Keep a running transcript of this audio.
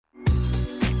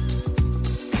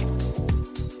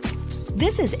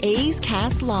This is A's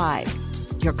Cast Live,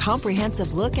 your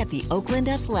comprehensive look at the Oakland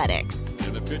Athletics.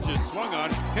 And the pitch is swung on,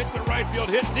 hit the right field,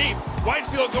 hit deep.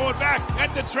 Whitefield going back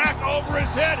at the track, over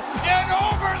his head, and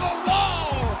over the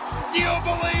wall. Do you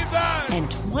believe that? And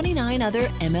 29 other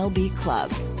MLB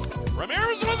clubs.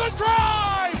 Ramirez with a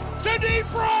drive to deep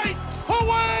right,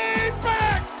 away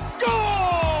back,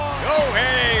 goal!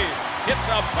 Gohei hits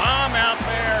a bomb out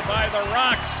there by the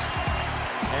Rocks.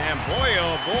 And boy,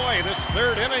 oh boy, this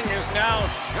third inning is now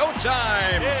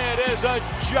showtime. It is a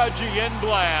Judgian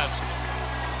blast.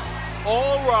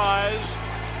 All rise.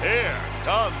 Here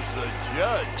comes the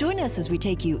judge. Join us as we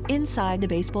take you inside the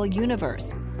baseball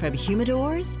universe, from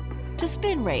humidors to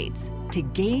spin rates to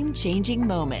game-changing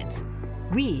moments.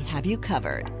 We have you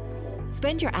covered.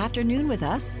 Spend your afternoon with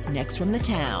us next from the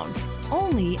town,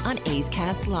 only on A's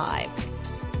Cast Live.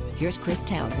 Here's Chris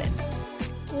Townsend.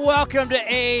 Welcome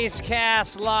to A's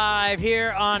Cast Live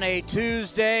here on a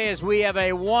Tuesday, as we have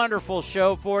a wonderful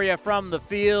show for you from the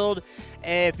field.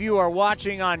 If you are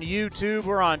watching on YouTube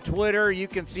or on Twitter, you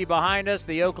can see behind us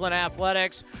the Oakland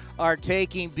Athletics are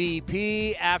taking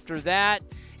BP. After that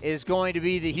is going to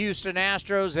be the Houston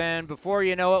Astros, and before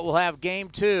you know it, we'll have Game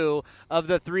 2 of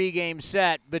the 3-game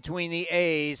set between the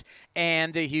A's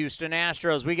and the Houston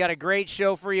Astros. We got a great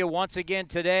show for you once again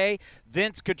today.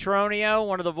 Vince Cotroneo,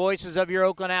 one of the voices of your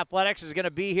Oakland Athletics, is going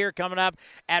to be here coming up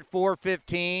at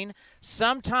 4:15.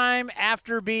 Sometime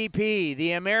after BP,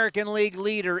 the American League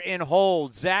leader in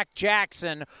holds, Zach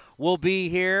Jackson, will be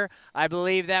here. I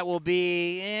believe that will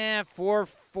be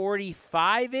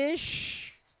 4:45-ish.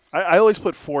 I always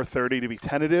put 4:30 to be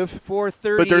tentative.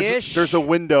 4:30-ish. But there's a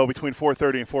window between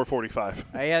 4:30 and 4:45.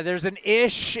 Yeah, there's an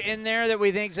ish in there that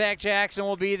we think Zach Jackson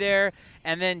will be there.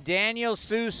 And then Daniel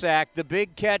Susac, the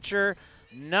big catcher,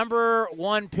 number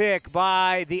 1 pick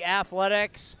by the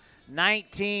Athletics,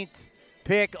 19th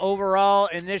pick overall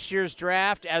in this year's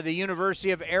draft at the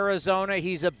University of Arizona.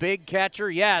 He's a big catcher.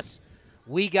 Yes,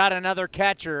 we got another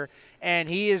catcher, and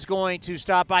he is going to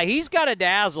stop by. He's got to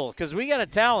dazzle, because we got to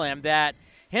tell him that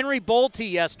Henry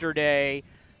Bolte yesterday,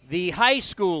 the high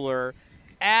schooler,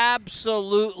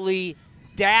 absolutely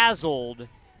dazzled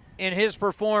in his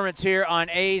performance here on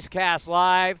A's Cast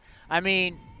Live. I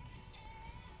mean,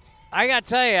 I got to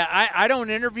tell you, I don't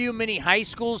interview many high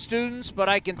school students, but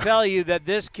I can tell you that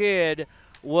this kid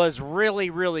was really,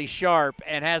 really sharp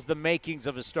and has the makings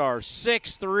of a star.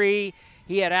 6'3",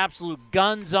 he had absolute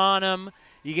guns on him.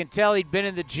 You can tell he'd been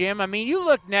in the gym. I mean, you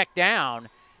look neck down,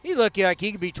 he looked like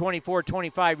he could be 24,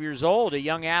 25 years old, a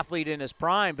young athlete in his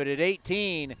prime. But at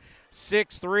 18,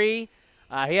 6'3",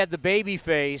 he had the baby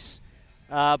face.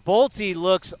 Bolte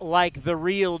looks like the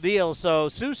real deal. So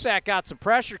Susac got some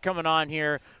pressure coming on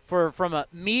here from a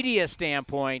media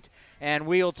standpoint, and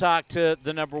we'll talk to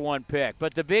the number 1 pick.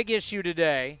 But the big issue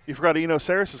today. You forgot Eno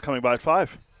Saris is coming by at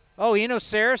 5. Oh, Eno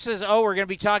Saris says, we're going to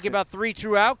be talking about 3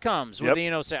 true outcomes with Yep.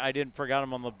 Eno Saris. I didn't forget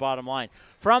him on the bottom line.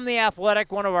 From The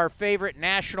Athletic, one of our favorite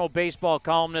national baseball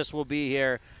columnists will be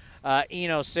here,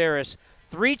 Eno Saris.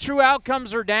 3 true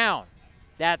outcomes are down.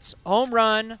 That's home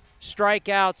run,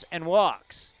 strikeouts, and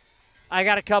walks. I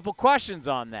got a couple questions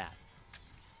on that.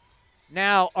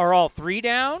 Now, are all 3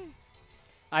 down?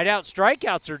 I doubt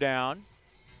strikeouts are down.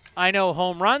 I know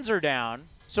home runs are down.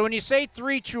 So when you say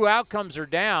 3 true outcomes are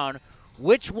down,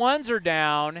 which ones are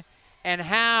down, and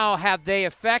how have they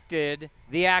affected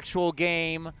the actual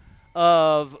game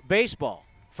of baseball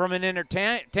from an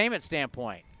entertainment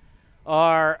standpoint?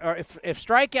 Or if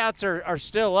strikeouts are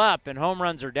still up and home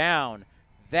runs are down,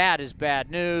 that is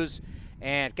bad news.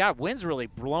 And, God, wind's really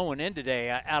blowing in today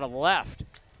out of the left.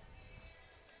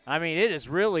 I mean, it is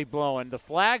really blowing. The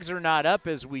flags are not up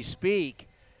as we speak.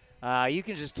 You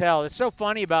can just tell. It's so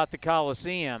funny about the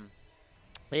Coliseum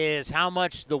is how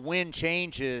much the wind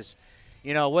changes,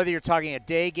 whether you're talking a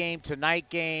day game to night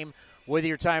game, whether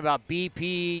you're talking about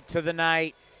BP to the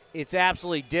night, it's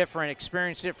absolutely different.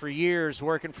 Experienced it for years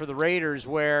working for the Raiders,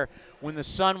 where when the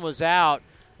sun was out,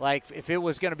 like if it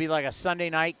was going to be like a Sunday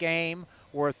night game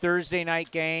or a Thursday night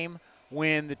game,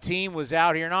 when the team was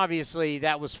out here, and obviously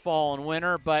that was fall and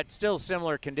winter, but still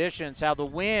similar conditions, how the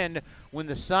wind, when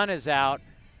the sun is out,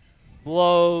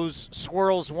 blows,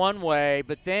 swirls one way,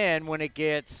 but then when it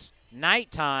gets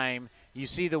nighttime, you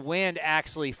see the wind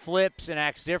actually flips and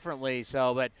acts differently.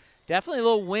 So, but definitely a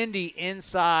little windy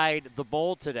inside the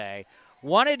bowl today.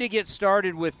 Wanted to get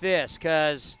started with this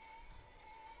because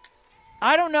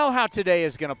I don't know how today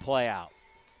is going to play out.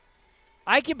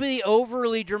 I could be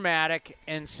overly dramatic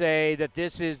and say that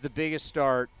this is the biggest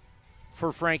start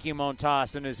for Frankie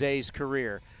Montas in his A's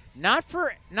career. Not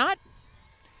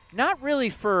really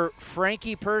for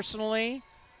Frankie personally,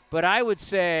 but I would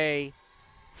say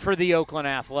for the Oakland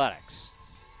Athletics.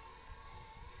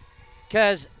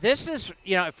 Because this is,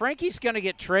 if Frankie's going to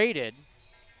get traded,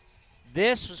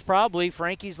 this was probably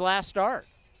Frankie's last start.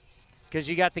 Because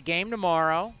you got the game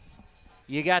tomorrow.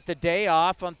 You got the day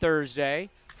off on Thursday,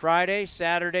 Friday,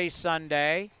 Saturday,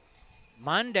 Sunday.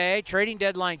 Monday, trading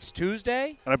deadline's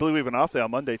Tuesday. And I believe we have an off day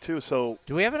on Monday, too. So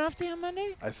do we have an off day on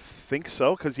Monday? I think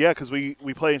so. Because we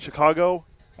play in Chicago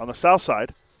on the south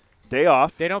side. Day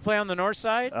off. They don't play on the north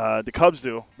side? The Cubs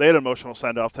do. They had an emotional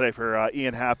send-off today for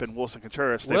Ian Happ and Wilson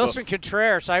Contreras. Wilson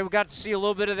Contreras. I got to see a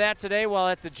little bit of that today while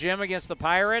at the gym against the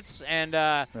Pirates.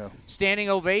 And standing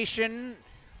ovation,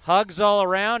 hugs all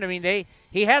around. I mean,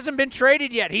 he hasn't been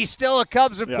traded yet. He's still a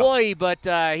Cubs employee, but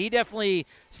he definitely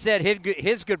said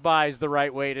his goodbyes the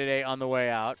right way today on the way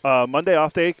out. Monday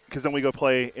off day because then we go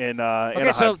play in Anaheim.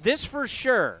 Okay, so this for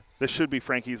sure. This should be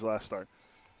Frankie's last start.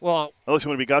 Well, unless you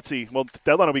want to be gutsy. Well,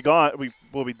 deadline will be gone. We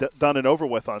will be done and over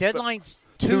with on deadline's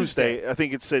Tuesday. I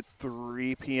think it's at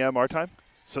 3 p.m. our time,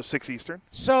 so 6 Eastern.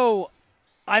 So,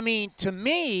 I mean, to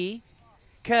me,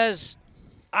 because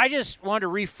I just wanted to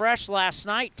refresh last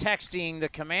night texting the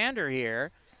commander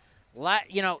here.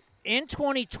 In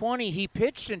 2020, he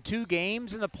pitched in 2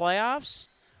 games in the playoffs,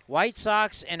 White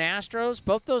Sox and Astros.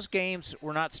 Both those games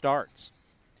were not starts.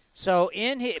 So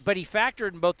but he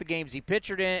factored in both the games he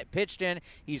pitched in.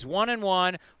 He's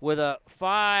 1-1 with a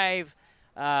 5.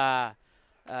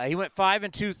 He went 5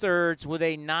 2/3 with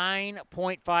a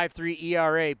 9.53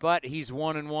 ERA, but he's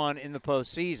 1-1 in the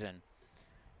postseason.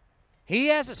 He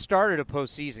hasn't started a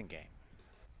postseason game.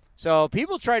 So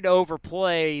people tried to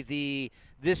overplay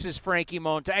this is Frankie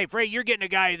Montas. Hey, Frank, you're getting a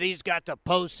guy that's got the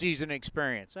postseason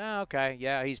experience. Oh, okay,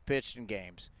 yeah, he's pitched in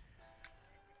games.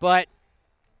 But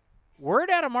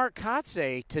word out of Mark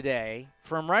Kotsay today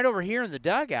from right over here in the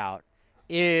dugout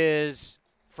is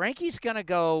Frankie's going to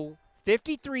go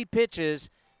 53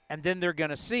 pitches, and then they're going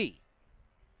to see.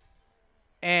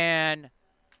 And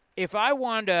if I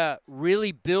want to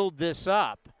really build this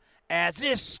up, as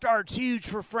this starts huge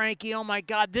for Frankie, oh, my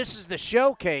God, this is the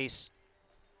showcase.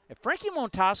 If Frankie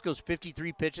Montas goes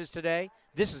 53 pitches today,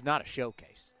 this is not a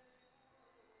showcase.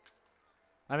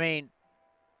 I mean,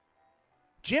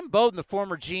 Jim Bowden, the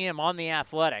former GM on the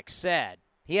Athletics, said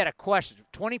he had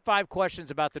 25 questions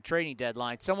about the trading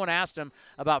deadline. Someone asked him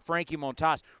about Frankie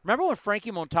Montas. Remember when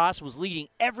Frankie Montas was leading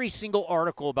every single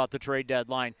article about the trade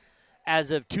deadline as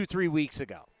of 2-3 weeks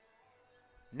ago?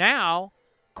 Now,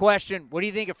 question, what do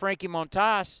you think of Frankie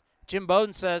Montas? Jim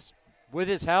Bowden says, with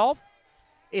his health,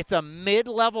 it's a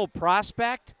mid-level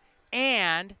prospect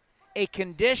and a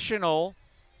conditional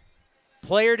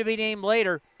player to be named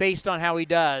later based on how he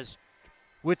does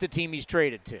with the team he's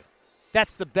traded to.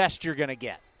 That's the best you're going to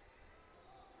get.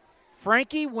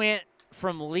 Frankie went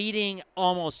from leading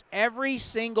almost every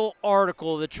single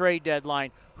article of the trade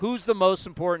deadline, who's the most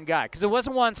important guy? Because it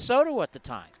wasn't Juan Soto at the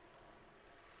time.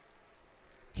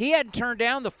 He hadn't turned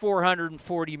down the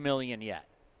 $440 million yet.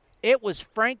 It was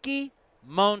Frankie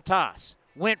Montas.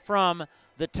 Went from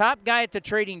the top guy at the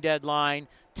trading deadline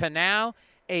to now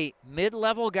a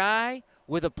mid-level guy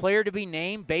with a player to be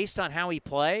named based on how he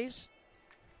plays.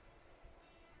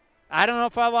 I don't know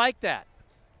if I like that.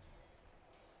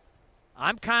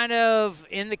 I'm kind of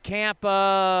in the camp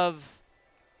of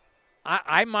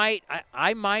I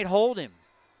might hold him.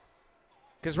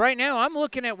 Because right now I'm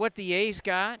looking at what the A's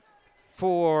got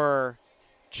for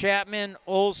Chapman,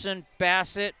 Olsen,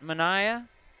 Bassett, Manaea.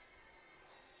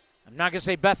 I'm not going to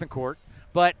say Bethancourt,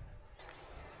 but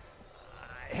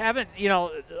I haven't,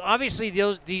 obviously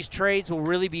these trades will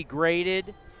really be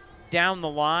graded down the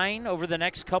line over the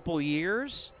next couple of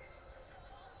years.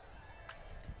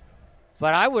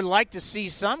 But I would like to see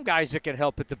some guys that can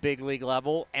help at the big league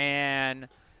level. And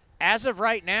as of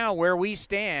right now, where we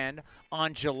stand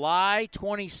on July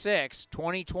 26,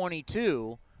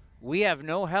 2022, we have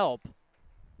no help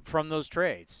from those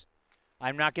trades.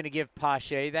 I'm not going to give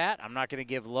Pache that. I'm not going to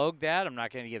give Logue that. I'm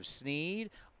not going to give Snead,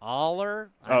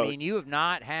 Aller. I mean, you have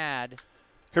not had.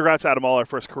 Congrats, Adam Aller,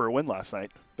 first career win last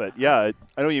night. But, yeah,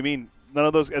 I know what you mean. None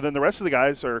of those. And then the rest of the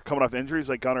guys are coming off injuries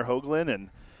like Gunnar Hoagland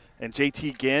and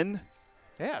JT Ginn.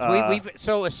 Yeah,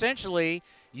 so essentially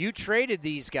you traded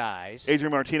these guys.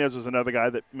 Adrian Martinez was another guy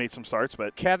that made some starts,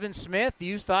 but Kevin Smith,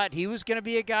 you thought he was going to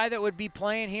be a guy that would be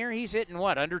playing here. He's hitting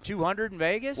what, under 200 in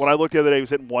Vegas? When I looked the other day, he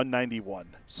was hitting 191.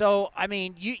 So I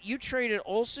mean, you traded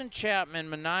Olsen, Chapman,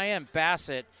 Manaea, and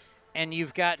Bassett, and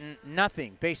you've gotten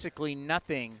nothing, basically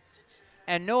nothing.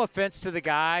 And no offense to the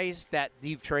guys that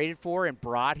you've traded for and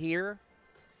brought here,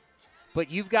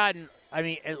 but you've gotten. I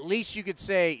mean, at least you could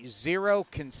say zero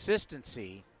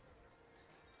consistency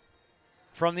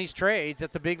from these trades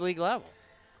at the big league level.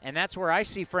 And that's where I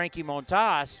see Frankie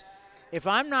Montas. If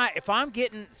I'm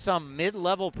getting some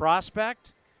mid-level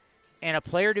prospect and a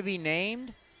player to be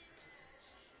named,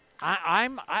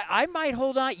 I might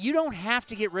hold on. You don't have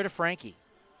to get rid of Frankie.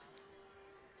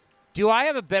 Do I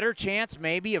have a better chance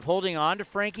maybe of holding on to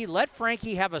Frankie? Let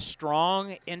Frankie have a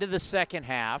strong into the second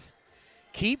half.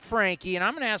 Keep Frankie, and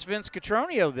I'm going to ask Vince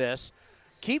Cotroneo this.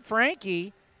 Keep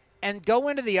Frankie and go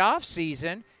into the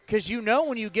offseason, because you know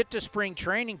when you get to spring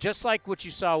training, just like what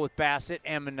you saw with Bassett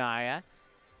and Manaea,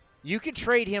 you can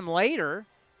trade him later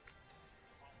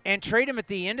and trade him at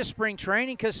the end of spring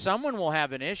training because someone will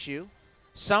have an issue.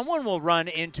 Someone will run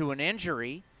into an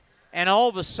injury, and all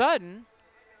of a sudden,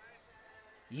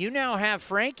 you now have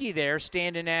Frankie there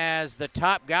standing as the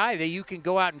top guy that you can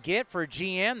go out and get for a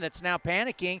GM that's now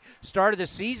panicking. Start of the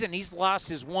season, he's lost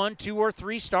his 1, 2, or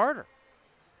 3 starter.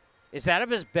 Is that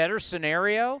a better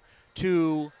scenario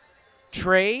to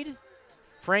trade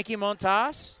Frankie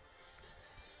Montas?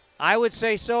 I would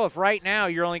say so if right now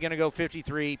you're only going to go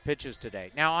 53 pitches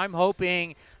today. Now, I'm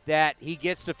hoping that he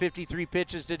gets to 53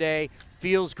 pitches today,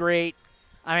 feels great.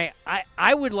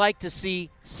 I would like to see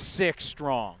 6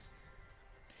 strong.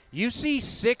 You see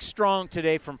 6 strong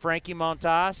today from Frankie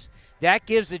Montas, that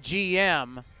gives a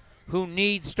GM who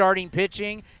needs starting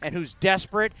pitching and who's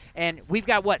desperate. And we've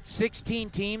got, 16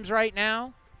 teams right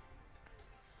now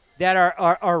that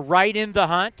are right in the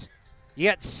hunt? You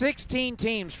got 16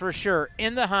 teams for sure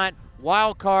in the hunt,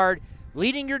 wild card,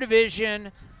 leading your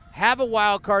division, have a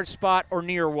wild card spot or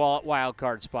near wild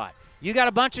card spot. You got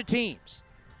a bunch of teams.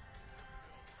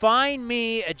 Find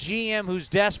me a GM who's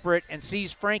desperate and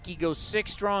sees Frankie go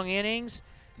 6 strong innings.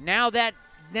 Now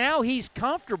he's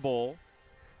comfortable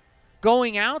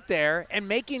going out there and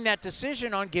making that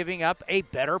decision on giving up a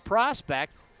better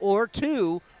prospect or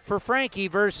 2 for Frankie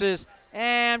versus,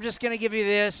 I'm just going to give you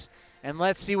this, and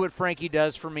let's see what Frankie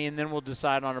does for me, and then we'll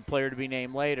decide on a player to be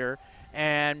named later.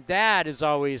 And that is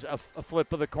always a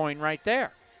flip of the coin right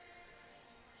there.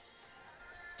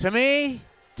 To me,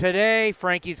 today,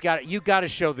 Frankie's got it. You got to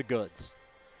show the goods.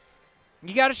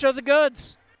 You got to show the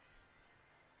goods.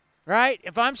 Right?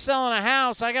 If I'm selling a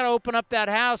house, I got to open up that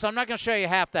house. I'm not going to show you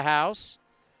half the house.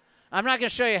 I'm not going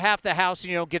to show you half the house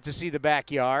and you don't get to see the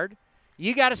backyard.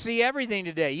 You got to see everything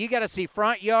today. You got to see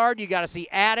front yard. You got to see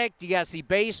attic. You got to see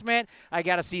basement. I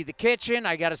got to see the kitchen.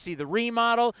 I got to see the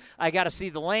remodel. I got to see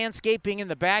the landscaping in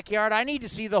the backyard. I need to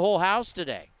see the whole house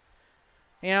today.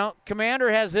 You know,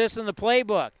 Commander has this in the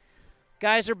playbook.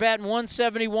 Guys are batting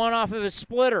 171 off of his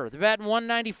splitter. They're batting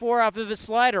 194 off of his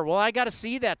slider. Well, I got to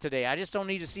see that today. I just don't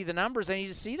need to see the numbers. I need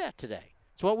to see that today.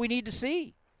 It's what we need to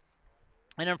see.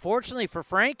 And unfortunately for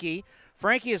Frankie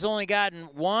has only gotten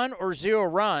 1 or 0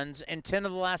 runs in 10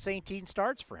 of the last 18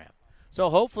 starts for him.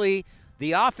 So hopefully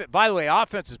the offense, by the way,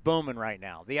 offense is booming right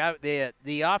now.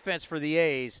 The offense for the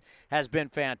A's has been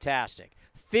fantastic.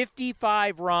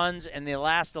 55 runs in the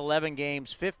last 11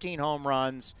 games, 15 home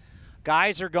runs.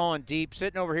 Guys are going deep.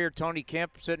 Sitting over here, Tony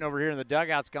Kemp, sitting over here in the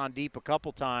dugout's gone deep a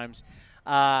couple times.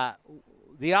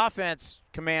 The offense,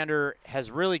 Commander,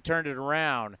 has really turned it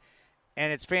around,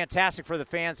 and it's fantastic for the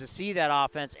fans to see that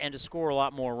offense and to score a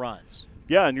lot more runs.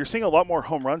 Yeah, and you're seeing a lot more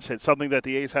home runs hit, something that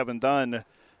the A's haven't done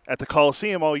at the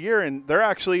Coliseum all year. And they're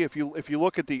actually, if you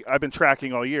look at I've been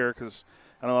tracking all year because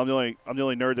I'm the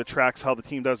only nerd that tracks how the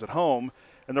team does at home,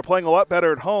 and they're playing a lot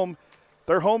better at home.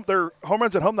 Their home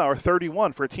runs at home now are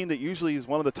 31 for a team that usually is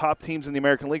one of the top teams in the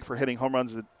American League for hitting home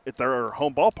runs at their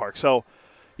home ballpark. So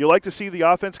you like to see the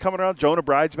offense coming around. Jonah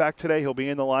Bride's back today. He'll be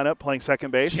in the lineup playing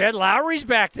second base. Jed Lowry's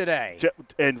back today.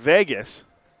 In Vegas,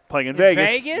 playing in Vegas.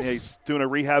 Vegas? Yeah, he's doing a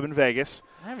rehab in Vegas.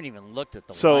 I haven't even looked at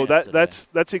the lineup today.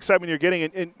 That's the excitement you're getting.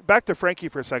 And back to Frankie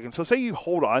for a second. So say you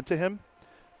hold on to him.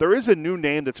 There is a new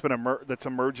name that's that's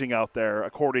emerging out there,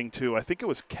 according to, I think it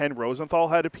was Ken Rosenthal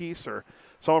had a piece, or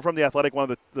someone from The Athletic,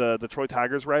 one of the Detroit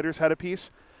Tigers writers had a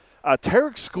piece.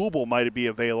 Tarek Skubal might be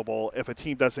available if a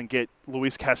team doesn't get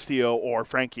Luis Castillo or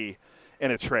Frankie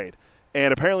in a trade.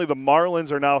 And apparently the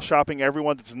Marlins are now shopping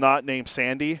everyone that's not named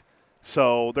Sandy.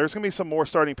 So there's going to be some more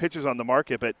starting pitchers on the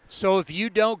market. But so if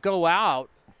you don't go out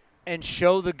and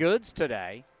show the goods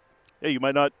today,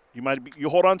 yeah, you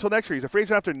hold on until next year. He's a free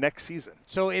agent after next season.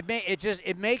 So it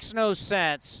makes no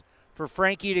sense for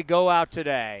Frankie to go out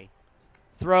today,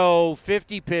 throw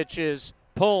 50 pitches,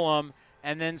 pull them,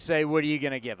 and then say, "What are you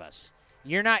going to give us?"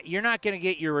 You're not going to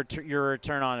get your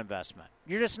return on investment.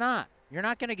 You're just not. You're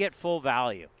not going to get full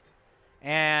value.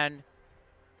 And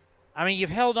I mean, you've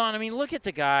held on. I mean, look at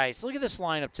the guys. Look at this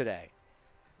lineup today.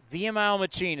 Vimael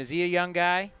Machin, is he a young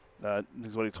guy?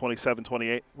 He's 27,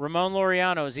 28. Ramon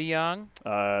Laureano, is he young?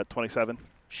 27.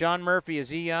 Sean Murphy, is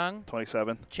he young?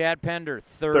 27. Chad Pender,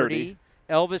 30.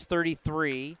 Elvis,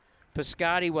 33.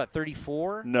 Piscotty, what,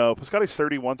 34? No, Piscotty's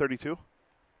 31, 32.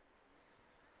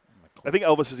 I think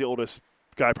Elvis is the oldest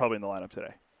guy probably in the lineup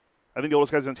today. I think the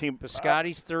oldest guys on the team.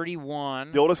 Piscotty's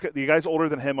 31. The guys older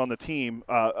than him on the team,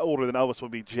 older than Elvis,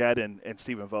 would be Jed and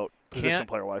Stephen Vogt, position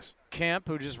player-wise. Kemp,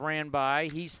 who just ran by,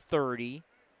 he's 30.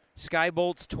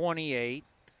 Skybolt's 28.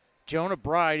 Jonah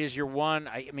Bride is your one.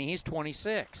 I mean, he's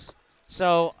 26.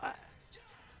 So,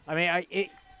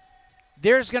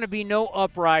 there's going to be no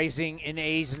uprising in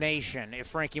A's Nation if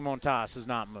Frankie Montas is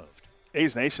not moved.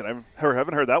 A's Nation. I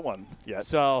haven't heard that one yet.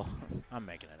 So, I'm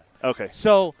making it up. Okay.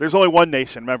 So there's only one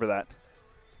nation. Remember that.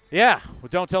 Yeah. Well,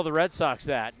 don't tell the Red Sox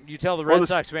that. You tell the Red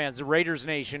Sox fans the Raiders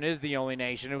Nation is the only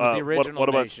nation. It was the original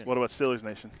nation. What about Steelers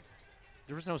Nation?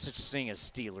 There was no such thing as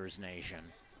Steelers Nation.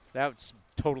 That's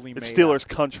totally made up. It's Steelers up.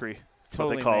 Country. That's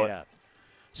totally what they call made it. Up.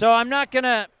 So I'm not going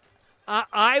to –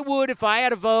 I would, if I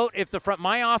had a vote, if the front –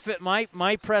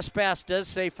 my press pass does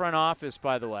say front office,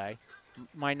 by the way,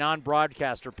 my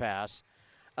non-broadcaster pass.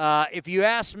 If you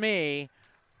ask me,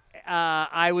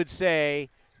 I would say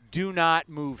do not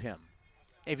move him.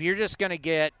 If you're just going to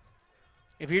get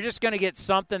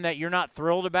something that you're not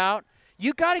thrilled about,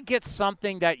 you got to get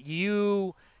something that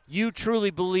you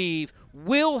truly believe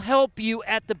will help you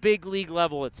at the big league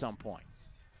level at some point.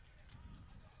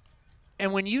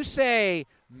 And when you say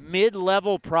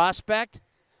mid-level prospect,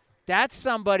 that's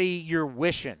somebody you're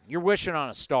wishing. You're wishing on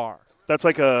a star. That's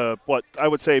like what I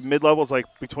would say mid-level is like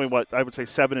between what I would say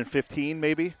 7 and 15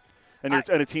 maybe, and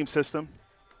a team system.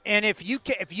 And if you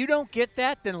don't get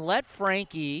that, then let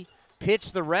Frankie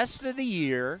pitch the rest of the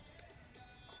year,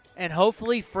 and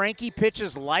hopefully Frankie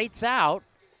pitches lights out,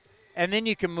 and then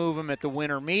you can move him at the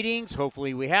winter meetings.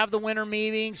 Hopefully we have the winter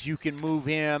meetings. You can move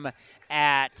him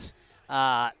at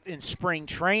in spring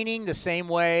training the same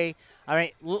way. I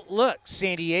mean, look,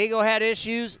 San Diego had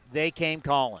issues. They came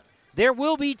calling. There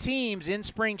will be teams in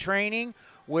spring training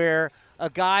where a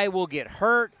guy will get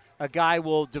hurt, a guy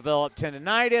will develop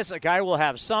tendonitis, a guy will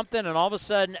have something, and all of a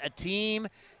sudden a team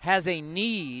has a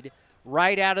need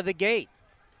right out of the gate.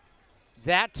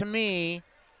 That, to me,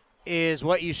 is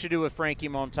what you should do with Frankie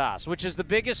Montas, which is the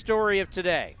biggest story of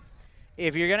today.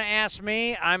 If you're going to ask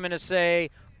me, I'm going to say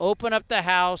open up the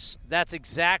house. That's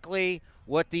exactly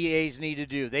what the A's need to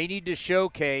do. They need to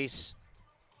showcase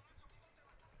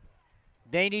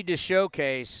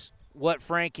what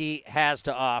Frankie has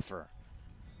to offer.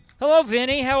 Hello,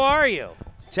 Vinny. How are you?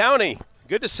 Townie,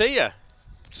 good to see you.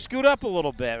 Scoot up a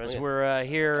little bit as we're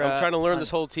here. I'm trying to learn this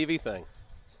whole TV thing.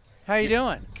 How you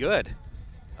doing? Good.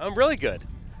 I'm really good.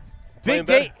 Big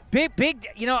day. Big.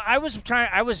 You know, I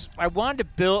wanted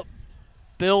to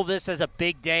build this as a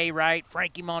big day, right?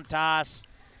 Frankie Montas.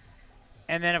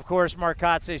 And then, of course,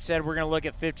 Marcotte said we're going to look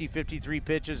at 50, 53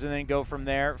 pitches and then go from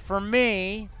there. For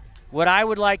me, what I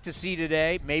would like to see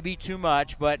today, maybe too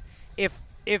much, but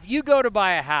if you go to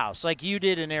buy a house like you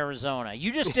did in Arizona,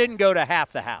 you just didn't go to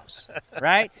half the house,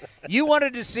 right? You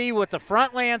wanted to see what the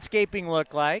front landscaping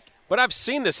looked like. But I've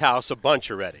seen this house a bunch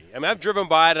already. I mean, I've driven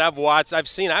by it, and I've watched, I've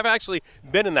actually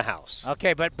been in the house.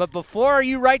 Okay, but before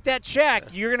you write that check,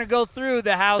 you're going to go through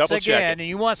the house Double again, and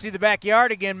you want to see the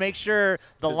backyard again, make sure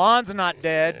the lawn's not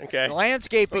dead, okay. The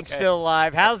landscaping's still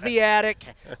alive. How's the attic?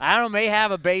 I don't know, may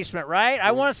have a basement, right?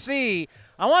 I want to see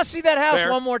that house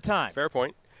one more time. Fair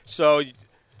point. So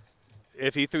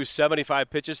if he threw 75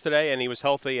 pitches today and he was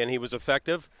healthy and he was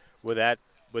effective, would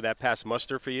that pass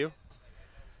muster for you?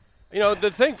 You know,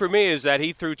 the thing for me is that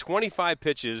he threw 25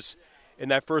 pitches in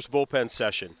that first bullpen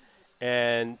session,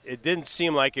 and it didn't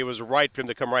seem like it was right for him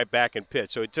to come right back and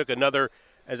pitch. So he took another,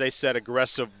 as I said,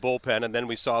 aggressive bullpen, and then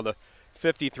we saw the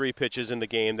 53 pitches in the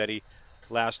game that he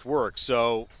last worked.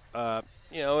 So,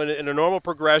 you know, in a normal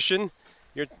progression,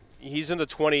 he's in the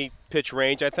 20-pitch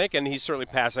range, I think, and he's certainly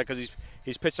past that because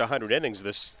he's pitched 100 innings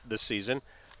this season.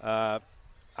 I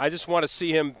just want to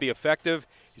see him be effective.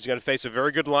 He's going to face a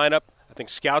very good lineup. I think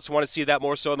scouts want to see that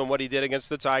more so than what he did against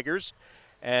the Tigers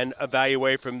and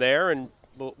evaluate from there, and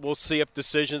we'll see if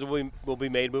decisions will be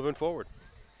made moving forward.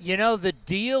 You know, the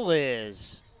deal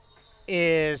is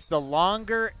the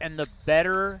longer and the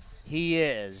better he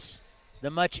is,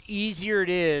 the much easier it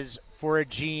is for a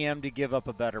GM to give up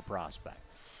a better prospect.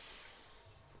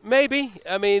 Maybe.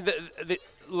 I mean,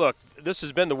 look, this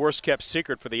has been the worst-kept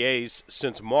secret for the A's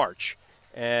since March,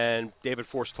 and David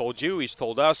Force told you, he's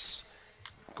told us,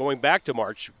 going back to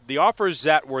March, the offers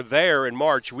that were there in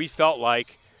March, we felt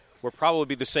like were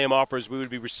probably the same offers we would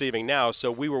be receiving now.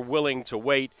 So we were willing to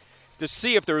wait to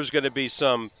see if there was going to be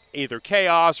some either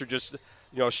chaos or just,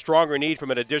 you know, a stronger need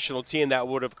from an additional team that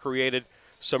would have created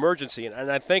some urgency. And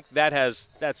I think that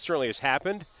certainly has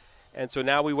happened. And so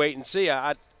now we wait and see.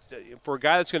 For a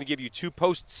guy that's going to give you 2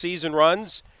 postseason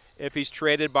runs if he's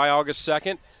traded by August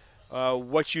 2nd,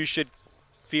 what you should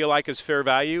feel like is fair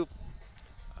value.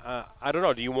 I don't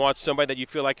know. Do you want somebody that you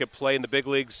feel like could play in the big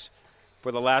leagues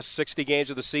for the last 60 games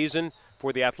of the season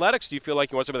for the Athletics? Do you feel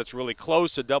like you want somebody that's really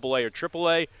close to AA or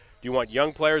AAA? Do you want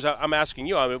young players? I'm asking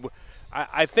you. I mean,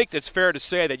 I think it's fair to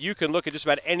say that you can look at just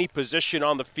about any position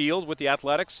on the field with the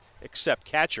Athletics, except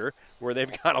catcher, where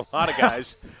they've got a lot of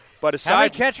guys. But aside, how many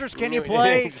catchers can you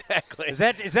play? Exactly. Is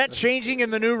that changing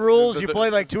in the new rules? You play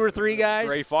like 2 or 3 guys?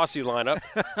 Ray Fosse lineup.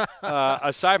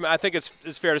 Aside, I think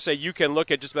it's fair to say you can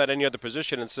look at just about any other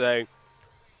position and say,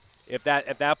 if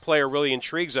that player really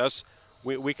intrigues us,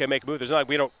 we can make a move. There's not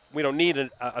we don't need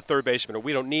a third baseman, or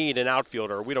we don't need an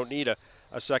outfielder, or we don't need a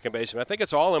second baseman. I think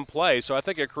it's all in play. So I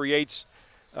think it creates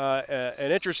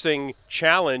an interesting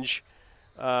challenge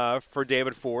for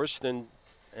David Forst and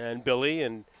Billy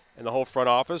and the whole front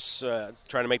office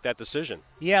trying to make that decision.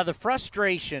 Yeah, the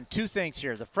frustration, 2 things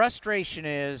here. The frustration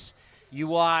is you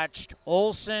watched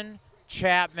Olsen,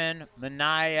 Chapman,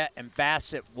 Minaya, and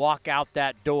Bassett walk out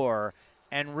that door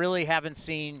and really haven't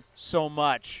seen so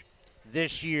much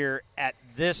this year at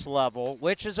this level,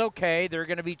 which is okay. There are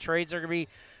going to be trades. There are going to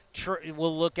be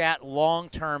we'll look at long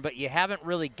term, but you haven't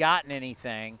really gotten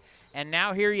anything. And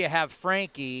now here you have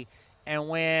Frankie, and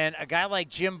when a guy like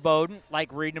Jim Bowden,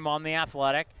 like reading him on The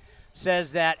Athletic,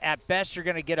 says that at best you're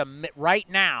going to get right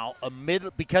now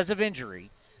because of injury,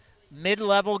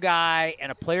 mid-level guy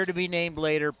and a player to be named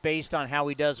later based on how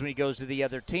he does when he goes to the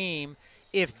other team.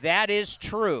 If that is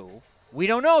true, we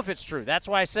don't know if it's true. That's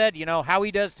why I said, how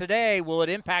he does today, will it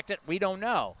impact it? We don't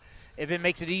know. If it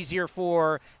makes it easier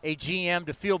for a GM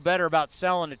to feel better about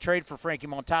selling a trade for Frankie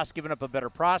Montas, giving up a better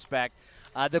prospect,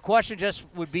 the question just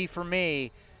would be for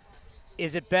me,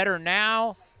 is it better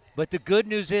now? But the good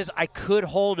news is I could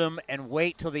hold him and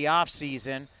wait till the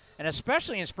offseason, and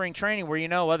especially in spring training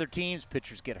where other teams,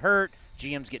 pitchers get hurt,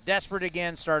 GMs get desperate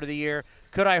again, start of the year.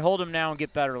 Could I hold him now and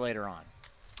get better later on?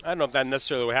 I don't know if that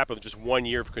necessarily would happen with just 1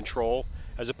 year of control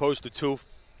as opposed to two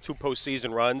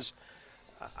postseason runs.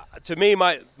 To me,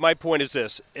 my point is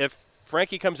this. If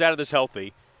Frankie comes out of this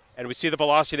healthy and we see the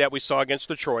velocity that we saw against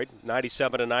Detroit,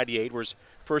 97 and 98, where his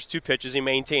first 2 pitches, he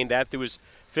maintained that through his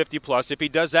 50-plus. If he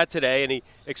does that today and he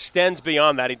extends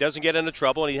beyond that, he doesn't get into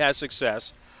trouble and he has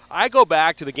success. I go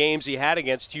back to the games he had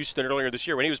against Houston earlier this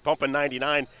year when he was pumping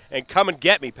 99 and come and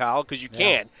get me, pal, because you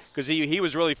can't, because he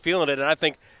was really feeling it. And I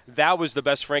think that was the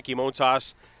best Frankie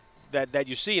Montas that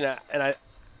you see. And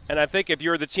I think if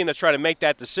you're the team that's trying to make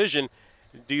that decision,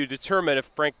 do you determine if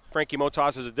Frankie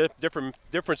Montas is a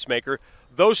difference maker?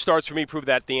 Those starts for me prove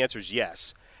that the answer is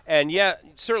yes. And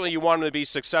certainly you want him to be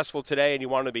successful today and you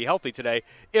want him to be healthy today.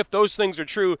 If those things are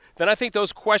true, then I think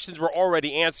those questions were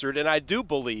already answered. And I do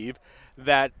believe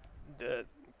that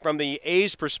from the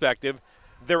A's perspective,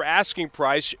 their asking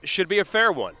price should be a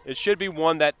fair one. It should be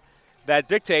one that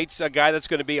dictates a guy that's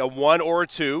going to be a 1 or a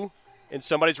 2 in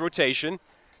somebody's rotation,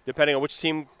 depending on which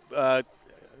team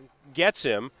gets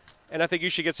him. And I think you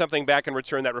should get something back in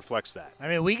return that reflects that. I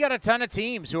mean, we got a ton of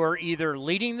teams who are either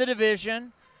leading the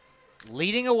division,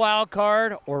 leading a wild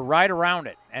card, or right around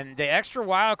it. And the extra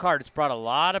wild card has brought a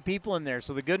lot of people in there.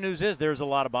 So the good news is there's a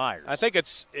lot of buyers. I think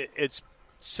it's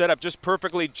set up just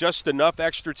perfectly, just enough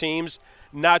extra teams,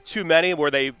 not too many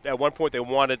where they at one point they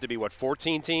wanted to be,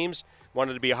 14 teams,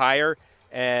 wanted to be higher.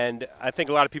 And I think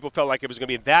a lot of people felt like it was going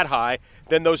to be that high.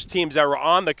 Then those teams that were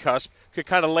on the cusp could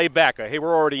kind of lay back. Hey,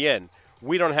 we're already in.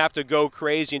 We don't have to go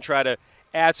crazy and try to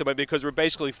add somebody because we're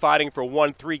basically fighting for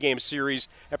 1 3-game series,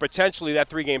 and potentially that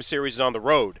 3-game series is on the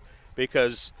road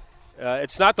because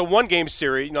it's not the 1-game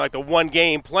series, like the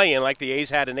 1-game play-in like the A's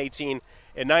had in 18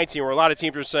 and 19, where a lot of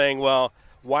teams are saying, well,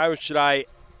 why should I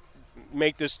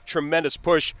make this tremendous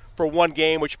push for 1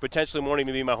 game, which potentially won't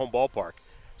even be my home ballpark?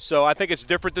 So I think it's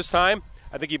different this time.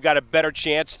 I think you've got a better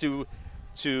chance to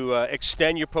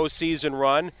extend your postseason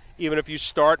run, even if you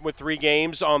start with 3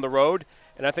 games on the road.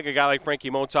 And I think a guy like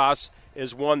Frankie Montas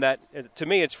is one that, to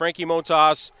me, it's Frankie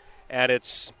Montas and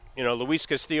it's, Luis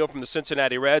Castillo from the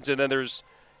Cincinnati Reds. And then there's,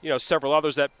 several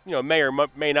others that, may or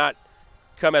may not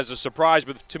come as a surprise.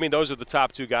 But to me, those are the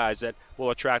top 2 guys that will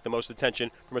attract the most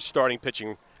attention from a starting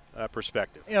pitching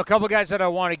perspective. A couple guys that I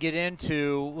want to get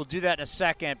into, we'll do that in a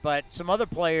second, but some other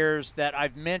players that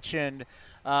I've mentioned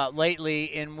lately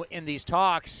in these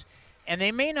talks, and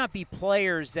they may not be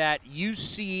players that you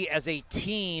see as a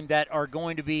team that are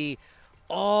going to be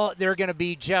they're going to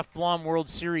be Jeff Blum World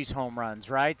Series home runs,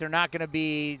 right? They're not going to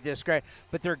be this great.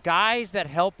 But they're guys that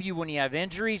help you when you have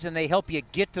injuries, and they help you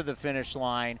get to the finish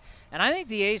line. And I think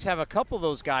the A's have a couple of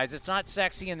those guys. It's not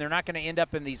sexy, and they're not going to end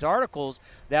up in these articles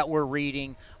that we're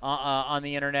reading on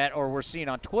the internet or we're seeing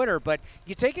on Twitter. But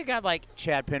you take a guy like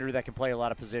Chad Pinder that can play a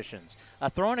lot of positions.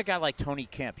 Throw in a guy like Tony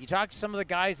Kemp. You talk to some of the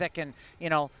guys that can,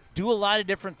 do a lot of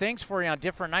different things for you on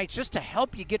different nights just to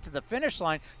help you get to the finish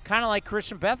line, kind of like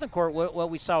Christian Bethancourt, what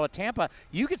we saw with Tampa.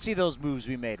 You could see those moves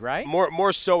be made, right?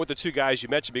 More so with the two guys you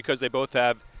mentioned because they both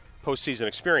have postseason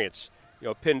experience.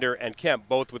 Pinder and Kemp,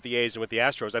 both with the A's and with the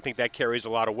Astros. I think that carries a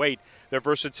lot of weight. Their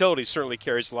versatility certainly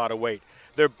carries a lot of weight.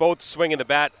 They're both swinging the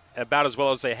bat about as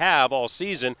well as they have all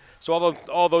season. So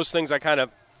all those things I kind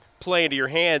of play into your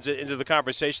hands, into the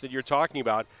conversation that you're talking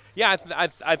about. Yeah,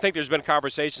 I think there's been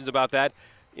conversations about that.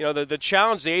 The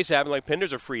challenge the A's have, like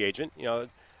Pinder's a free agent.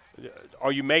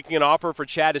 Are you making an offer for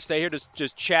Chad to stay here?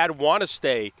 Does Chad want to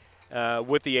stay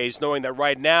with the A's, knowing that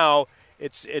right now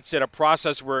it's in a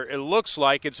process where it looks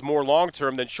like it's more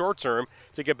long-term than short-term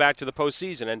to get back to the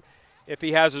postseason? And if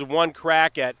he has his one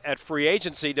crack at free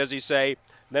agency, does he say,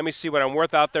 let me see what I'm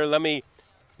worth out there, let me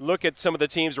look at some of the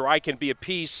teams where I can be a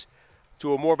piece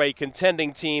to a more of a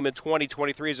contending team in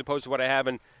 2023 as opposed to what I have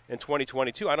in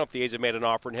 2022. I don't know if the A's have made an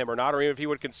offer to him or not, or even if he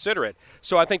would consider it.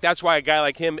 So I think that's why a guy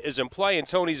like him is in play. And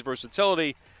Tony's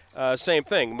versatility, same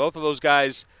thing. Both of those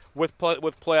guys with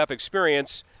playoff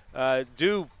experience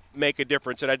do make a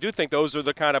difference. And I do think those are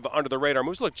the kind of under-the-radar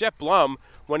moves. Look, Jeff Blum,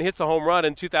 when he hit the home run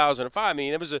in 2005,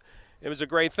 it was a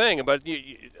great thing. But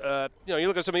you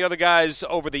look at some of the other guys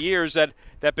over the years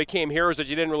that became heroes that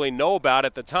you didn't really know about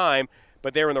at the time,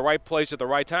 but they were in the right place at the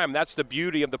right time. That's the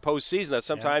beauty of the postseason, that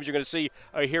sometimes you're going to see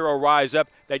a hero rise up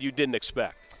that you didn't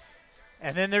expect.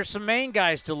 And then there's some main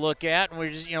guys to look at, and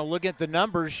we're just looking at the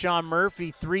numbers. Sean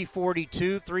Murphy,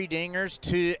 342, 3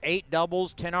 dingers, 8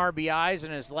 doubles, 10 RBIs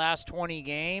in his last 20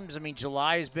 games.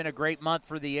 July has been a great month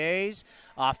for the A's.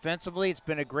 Offensively, it's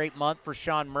been a great month for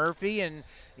Sean Murphy. And,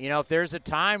 if there's a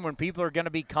time when people are going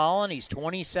to be calling, he's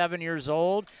 27 years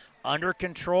old, under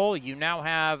control. You now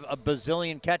have a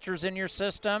bazillion catchers in your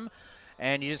system,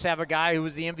 and you just have a guy who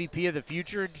was the MVP of the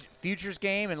Futures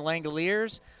game in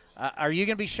Langoliers. Are you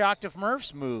going to be shocked if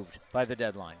Murph's moved by the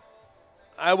deadline?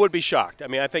 I would be shocked.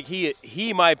 I think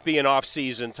he might be an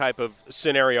off-season type of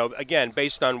scenario, again,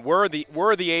 based on where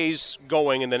are the A's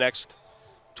going in the next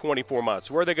 24 months.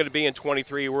 Where are they going to be in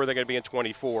 23? Where are they going to be in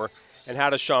 24? And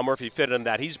how does Sean Murphy fit in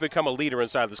that? He's become a leader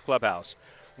inside this clubhouse.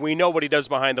 We know what he does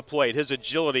behind the plate. His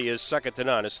agility is second to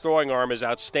none. His throwing arm is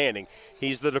outstanding.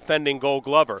 He's the defending Gold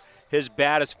Glover. His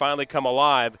bat has finally come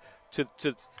alive to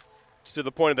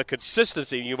the point of the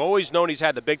consistency. You've always known he's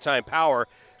had the big-time power.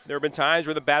 There have been times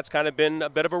where the bat's kind of been a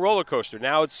bit of a roller coaster.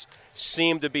 Now it's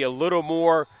seemed to be a little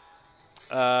more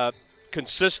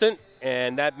consistent,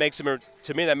 and that makes him,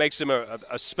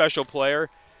 a special player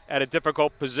at a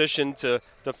difficult position to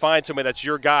find somebody that's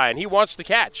your guy. And he wants to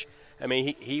catch.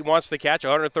 He wants to catch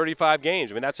 135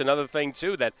 games. That's another thing,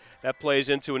 too, that plays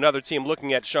into another team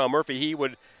looking at Sean Murphy. He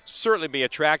would certainly be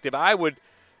attractive. I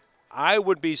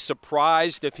would be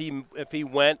surprised if he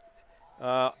went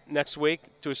next week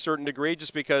to a certain degree,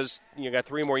 just because you got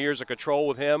 3 more years of control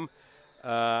with him.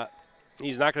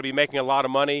 He's not going to be making a lot of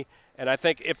money. And I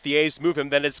think if the A's move him,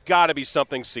 then it's got to be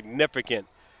something significant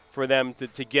for them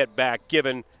to get back,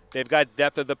 given they've got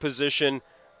depth of the position.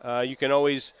 You can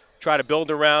always try to build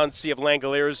around, see if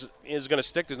Langoliers is going to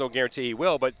stick. There's no guarantee he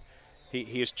will, but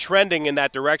he is trending in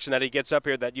that direction that he gets up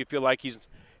here, that you feel like he's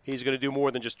going to do more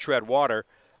than just tread water.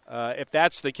 If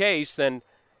that's the case, then,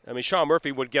 Sean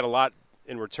Murphy would get a lot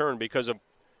in return because of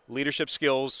leadership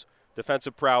skills,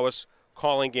 defensive prowess,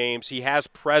 calling games. He has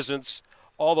presence,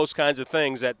 all those kinds of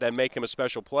things that make him a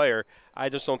special player. I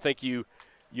just don't think you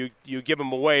give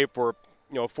him away for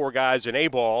 4 guys in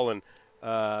A-ball and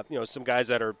some guys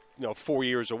that are 4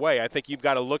 years away. I think you've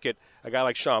got to look at a guy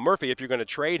like Sean Murphy. If you're going to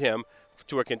trade him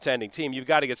to a contending team, you've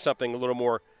got to get something a little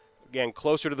more, again,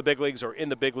 closer to the big leagues or in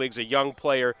the big leagues, a young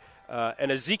player.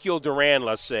 An Ezekiel Duran,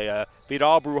 let's say,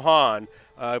 Vidal Brujan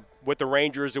with the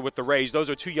Rangers and with the Rays. Those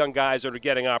are 2 young guys that are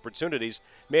getting opportunities.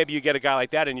 Maybe you get a guy like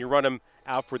that and you run him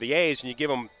out for the A's and you give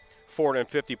him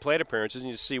 450 plate appearances and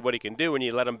you see what he can do and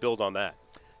you let him build on that.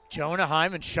 Jonah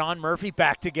Heim and Sean Murphy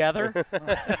back together.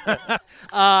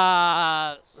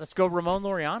 Let's go Ramon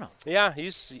Laureano. Yeah,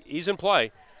 he's in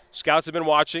play. Scouts have been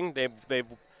watching.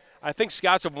 I think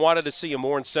scouts have wanted to see him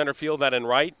more in center field than in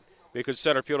right, because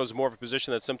center field is more of a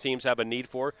position that some teams have a need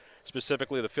for,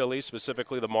 specifically the Phillies,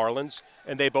 specifically the Marlins,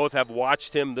 and they both have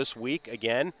watched him this week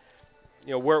again.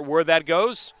 Where that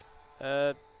goes,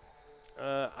 I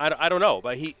don't know,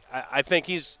 but I think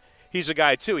he's he's a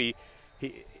guy too.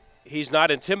 He's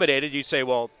not intimidated. You say,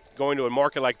 well, going to a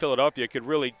market like Philadelphia could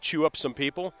really chew up some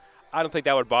people. I don't think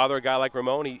that would bother a guy like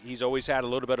Ramon. He's always had a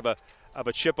little bit of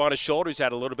a chip on his shoulder. He's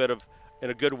had a little bit of, in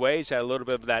a good way, he's had a little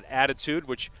bit of that attitude,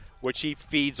 which he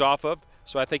feeds off of.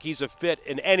 So I think he's a fit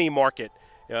in any market.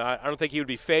 You know, I don't think he would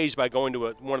be fazed by going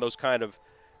to one of those kind of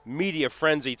media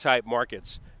frenzy type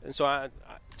markets. And so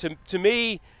to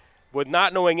me, with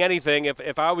not knowing anything,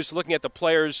 if I was looking at the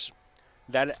players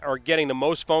that are getting the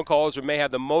most phone calls or may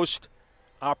have the most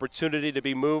opportunity to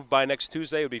be moved by next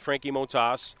Tuesday, it would be Frankie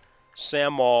Montas,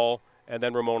 Sam Maul, and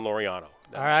then Ramon Laureano.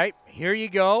 All right, here you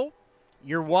go.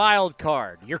 Your wild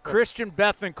card, your Christian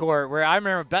Bethancourt, where I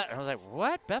remember I was like,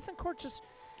 what? Bethancourt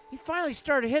he finally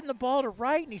started hitting the ball to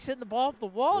right, and he's hitting the ball off the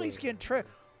wall, and he's getting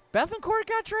traded. Bethancourt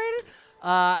got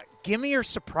traded? Give me your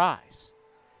surprise.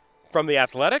 From the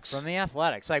Athletics? From the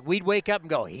Athletics. Like, we'd wake up and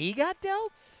go, he got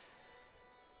dealt?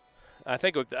 I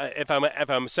think if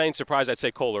I'm saying surprise, I'd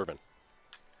say Cole Irvin.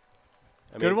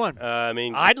 Good one.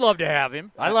 I'd love to have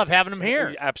him. I love having him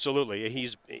here. Absolutely.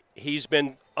 He's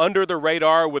been under the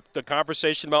radar with the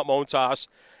conversation about Montas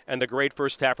and the great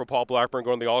first half for Paul Blackburn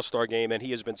going to the All-Star game, and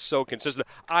he has been so consistent.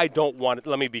 I don't want it.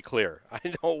 Let me be clear.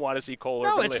 I don't want to see Cole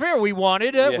Irvin. No, it's fair. We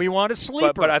wanted it. Yeah. We want a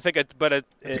sleeper. But I think it's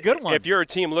a good one. If you're a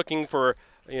team looking for,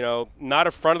 not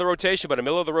a front of the rotation, but a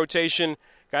middle of the rotation,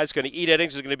 guy's going to eat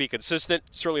innings, is going to be consistent,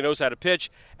 certainly knows how to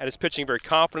pitch, and is pitching very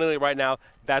confidently right now,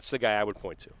 that's the guy I would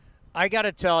point to. I got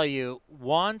to tell you,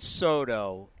 Juan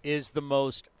Soto is the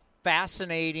most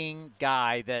fascinating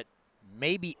guy that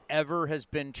maybe ever has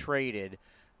been traded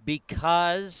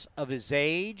because of his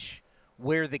age,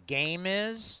 where the game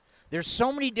is. There's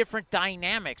so many different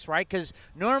dynamics, right? Because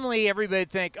normally everybody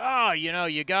think,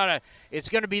 it's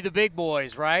going to be the big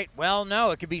boys, right? Well,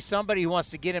 no, it could be somebody who wants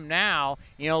to get him now.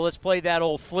 Let's play that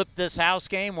old flip this house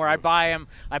game where I buy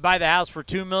the house for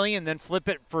 $2 million, then flip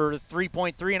it for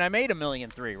 3.3, and I made $1.3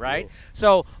 million, right? Yeah.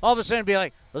 So all of a sudden be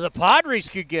like, well, the Padres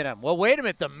could get him. Well, wait a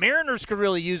minute, the Mariners could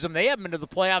really use him. They haven't been to the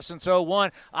playoffs since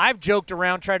 2001. I've joked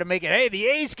around trying to make it, hey, the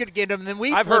A's could get him, and then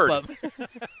we flip him.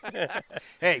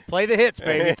 Hey, play the hits,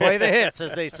 baby. Play the hits,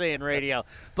 as they say in radio.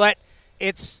 But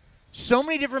it's so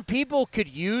many different people could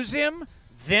use him,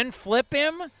 then flip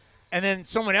him, and then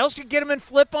someone else could get him and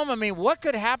flip him. I mean, what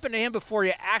could happen to him before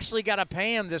you actually got to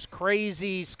pay him this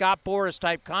crazy Scott Boras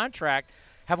type contract?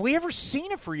 Have we ever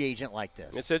seen a free agent like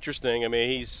this? It's interesting. I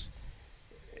mean,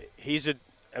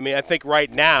 I think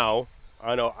right now,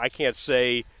 I can't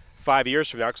say 5 years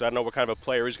from now because I don't know what kind of a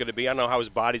player he's going to be. I don't know how his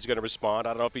body's going to respond.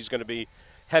 I don't know if he's going to be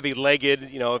heavy-legged,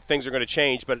 if things are going to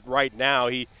change. But right now,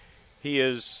 he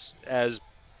is as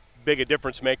big a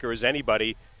difference maker as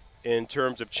anybody in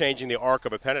terms of changing the arc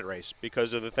of a pennant race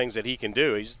because of the things that he can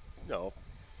do. He's,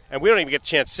 and we don't even get a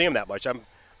chance to see him that much.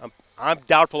 I'm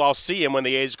doubtful I'll see him when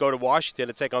the A's go to Washington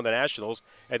to take on the Nationals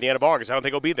at the end of August. I don't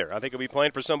think he'll be there. I think he'll be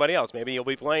playing for somebody else. Maybe he'll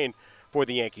be playing for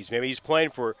the Yankees. Maybe he's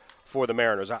playing for the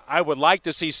Mariners. I would like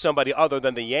to see somebody other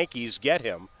than the Yankees get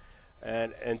him.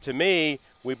 And to me,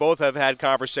 we both have had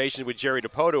conversations with Jerry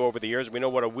Dipoto over the years. We know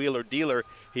what a wheeler dealer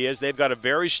he is. They've got a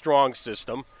very strong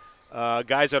system,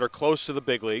 guys that are close to the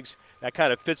big leagues. That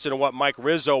kind of fits into what Mike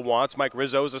Rizzo wants. Mike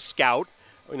Rizzo is a scout,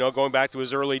 going back to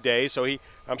his early days. So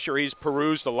I'm sure he's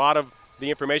perused a lot of the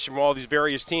information from all these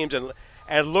various teams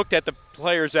and looked at the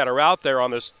players that are out there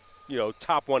on this,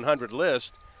 top 100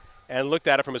 list and looked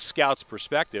at it from a scout's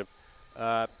perspective.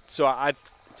 So I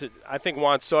think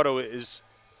Juan Soto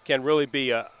can really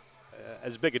be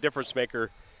as big a difference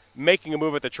maker making a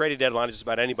move at the trading deadline as just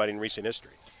about anybody in recent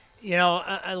history.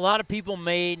 A lot of people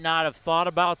may not have thought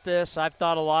about this. I've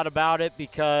thought a lot about it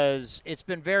because it's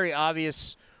been very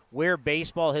obvious where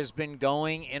baseball has been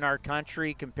going in our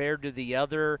country compared to the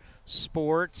other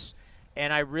sports.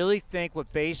 And I really think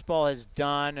what baseball has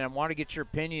done, and I want to get your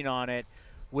opinion on it,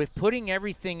 with putting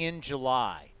everything in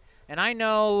July. And I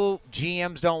know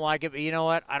GMs don't like it, but you know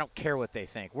what? I don't care what they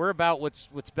think. We're about what's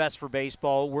best for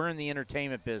baseball. We're in the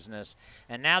entertainment business.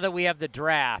 And now that we have the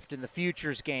draft and the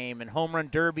futures game and Home Run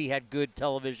Derby had good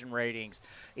television ratings,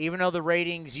 even though the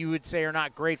ratings you would say are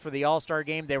not great for the All-Star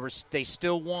game, they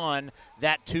still won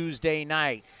that Tuesday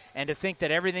night. And to think that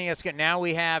everything that's good now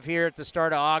we have here at the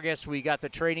start of August, we got the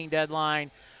trading deadline.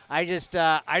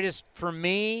 For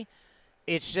me,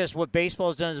 it's just what baseball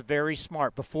has done is very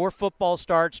smart. Before football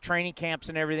starts, training camps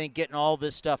and everything, getting all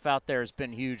this stuff out there has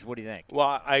been huge. What do you think?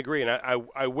 Well, I agree, and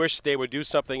I wish they would do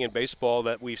something in baseball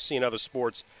that we've seen other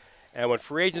sports. And when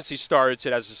free agency starts,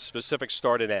 it has a specific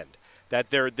start and end.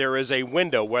 That there is a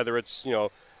window, whether it's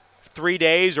 3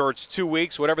 days or it's 2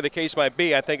 weeks, whatever the case might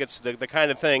be. I think it's the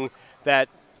kind of thing that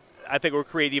I think will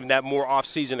create even that more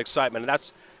off-season excitement. And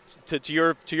that's to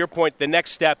your point, the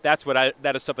next step,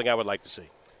 that is something I would like to see.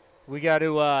 We got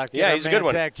to get he's our a good man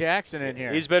one. Zach Jackson in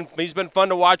here. He's been fun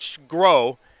to watch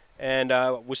grow, and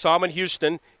we saw him in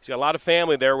Houston. He's got a lot of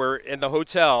family there. We're in the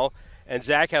hotel, and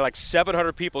Zach had like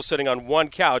 700 people sitting on one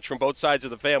couch from both sides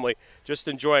of the family, just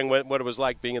enjoying what it was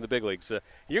like being in the big leagues.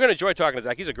 You're going to enjoy talking to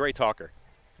Zach. He's a great talker.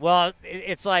 Well,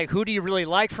 it's like, who do you really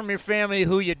like from your family,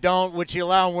 who you don't, which you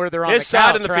allow them where they're on His the couch,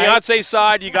 side and the right? fiance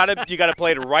side, you got to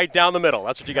play it right down the middle.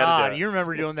 That's what you got to do. You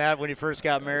remember doing that when you first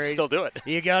got married? Still do it.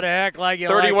 You got to act like you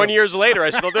 31 like 'em. years later,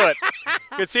 I still do it.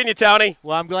 Good seeing you, Townie.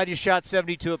 Well, I'm glad you shot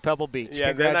 72 at Pebble Beach.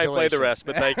 Yeah, then I play the rest,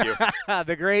 but thank you.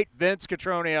 The great Vince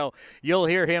Cotroneo. You'll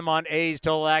hear him on A's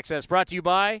Total Access. Brought to you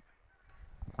by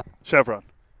Chevron.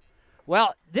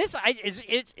 Well, is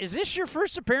this your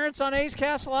first appearance on A's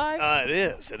Cast Live?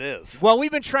 It is. Well,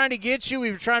 we've been trying to get you.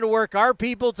 We've been trying to work our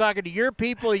people, talking to your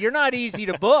people. You're not easy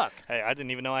to book. Hey, I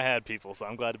didn't even know I had people, so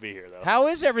I'm glad to be here, though. How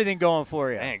is everything going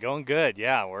for you? Man, going good.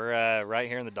 Yeah, we're right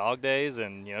here in the dog days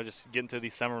and, just getting through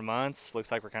these summer months.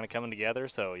 Looks like we're kind of coming together.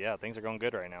 So, yeah, things are going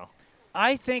good right now.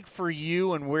 I think for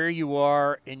you and where you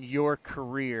are in your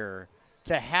career,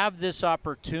 to have this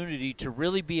opportunity to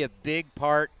really be a big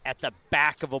part at the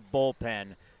back of a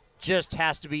bullpen just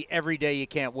has to be every day you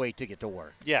can't wait to get to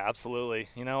work. Yeah, absolutely.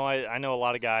 I know a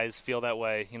lot of guys feel that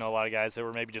way. A lot of guys that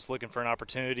were maybe just looking for an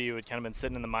opportunity who had kind of been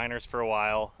sitting in the minors for a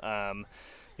while.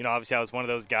 Obviously I was one of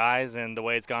those guys, and the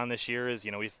way it's gone this year is,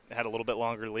 we've had a little bit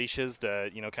longer leashes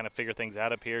to, kind of figure things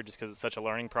out up here just because it's such a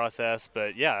learning process.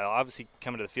 But, yeah, obviously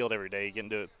coming to the field every day, getting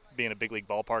to be in a big league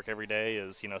ballpark every day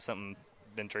is, something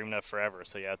been dreaming of forever.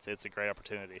 So, yeah, it's a great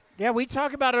opportunity. Yeah, we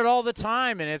talk about it all the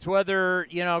time, and it's whether,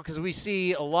 because we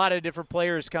see a lot of different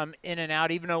players come in and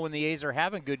out, even though when the A's are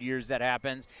having good years that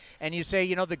happens. And you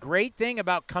say, the great thing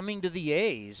about coming to the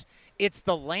A's, it's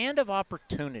the land of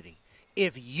opportunity.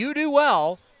 If you do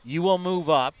well, you will move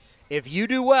up. If you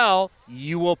do well,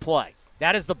 you will play.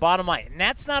 That is the bottom line. And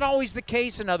that's not always the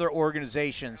case in other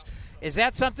organizations. Is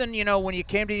that something, when you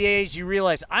came to the A's, you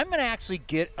realized, I'm going to actually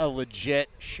get a legit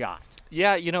shot?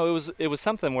 Yeah, it was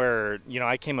something where,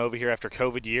 I came over here after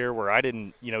COVID year where I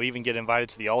didn't, even get invited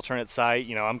to the alternate site.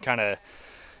 I'm kind of,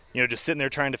 just sitting there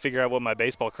trying to figure out what my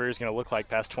baseball career is going to look like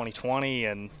past 2020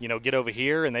 and, get over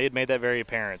here. And they had made that very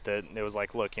apparent that it was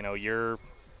like, look, you're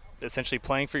essentially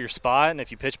playing for your spot, and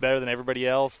if you pitch better than everybody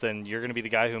else, then you're going to be the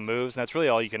guy who moves, and that's really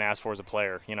all you can ask for as a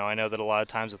player. I know that a lot of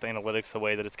times with analytics, the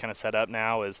way that it's kind of set up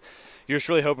now is you're just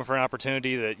really hoping for an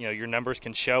opportunity that, your numbers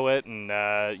can show it, and,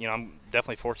 I'm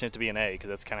definitely fortunate to be an A because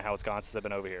that's kind of how it's gone since I've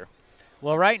been over here.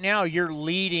 Well, right now you're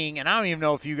leading, and I don't even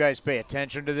know if you guys pay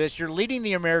attention to this, you're leading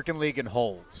the American League in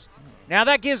holds. Now,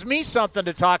 that gives me something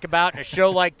to talk about in a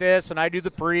show like this, and I do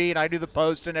the pre and I do the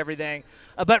post and everything.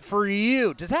 But for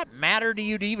you, does that matter to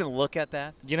you to even look at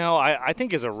that? I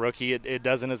think as a rookie, it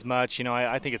doesn't as much.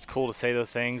 I think it's cool to say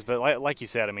those things. But like you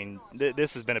said, I mean,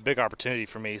 this has been a big opportunity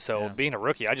for me. So being a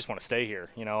rookie, I just want to stay here.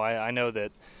 I know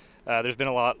that there's been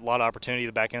a lot of opportunity at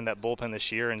the back end of that bullpen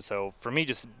this year. And so for me,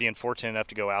 just being fortunate enough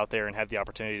to go out there and have the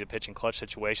opportunity to pitch in clutch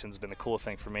situations has been the coolest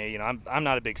thing for me. I'm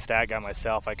not a big stat guy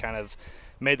myself. I kind of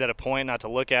made that a point not to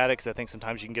look at it because I think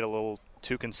sometimes you can get a little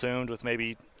too consumed with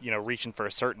maybe, reaching for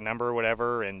a certain number or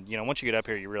whatever. And, once you get up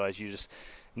here, you realize you just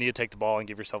need to take the ball and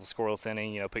give yourself a scoreless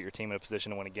inning, put your team in a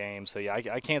position to win a game. So, yeah,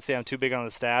 I can't say I'm too big on the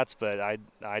stats, but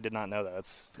I did not know that.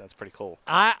 That's pretty cool.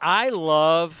 I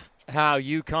love how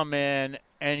you come in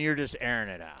and you're just airing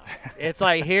it out. It's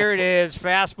like, here it is,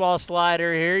 fastball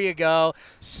slider, here you go.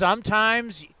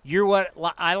 Sometimes you're what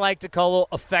I like to call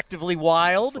effectively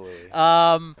wild,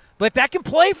 but that can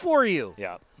play for you.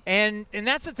 Yeah. And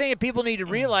that's the thing that people need to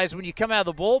realize when you come out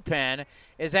of the bullpen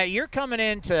is that you're coming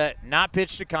in to not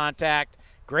pitch to contact.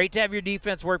 Great to have your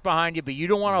defense work behind you, but you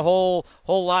don't want a whole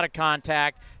lot of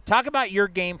contact. Talk about your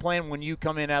game plan when you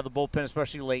come in out of the bullpen,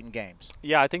 especially late in games.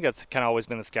 Yeah, I think that's kind of always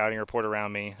been the scouting report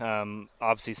around me.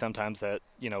 Obviously, sometimes that,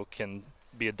 can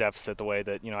be a deficit the way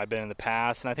that, I've been in the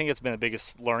past. And I think it's been the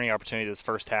biggest learning opportunity this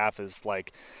first half is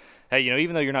like, hey,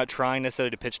 even though you're not trying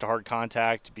necessarily to pitch to hard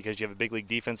contact because you have a big league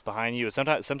defense behind you,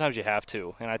 sometimes you have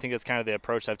to. And I think that's kind of the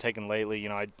approach I've taken lately.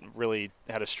 I really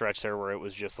had a stretch there where it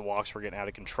was just the walks were getting out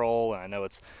of control. And I know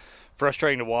it's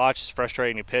frustrating to watch. It's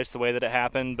frustrating to pitch the way that it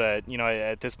happened. But,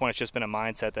 at this point, it's just been a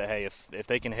mindset that, hey, if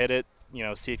they can hit it,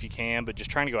 see if you can. But just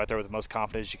trying to go out there with the most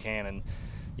confidence as you can and,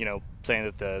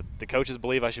 saying that the coaches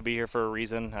believe I should be here for a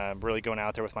reason. Really going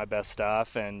out there with my best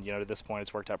stuff, and at this point,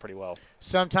 it's worked out pretty well.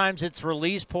 Sometimes it's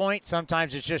release point.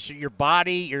 Sometimes it's just your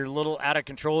body. You're a little out of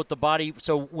control with the body.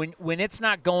 So when it's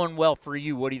not going well for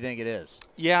you, what do you think it is?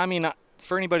 Yeah, I mean,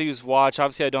 for anybody who's watched,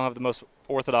 obviously I don't have the most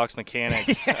orthodox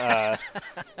mechanics. I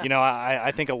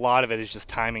think a lot of it is just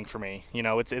timing for me.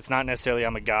 It's not necessarily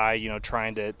I'm a guy,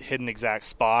 trying to hit an exact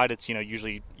spot. It's,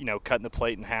 usually, cutting the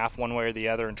plate in half one way or the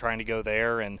other and trying to go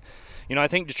there. And, I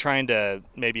think just trying to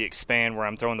maybe expand where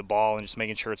I'm throwing the ball and just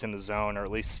making sure it's in the zone, or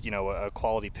at least, a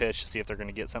quality pitch to see if they're going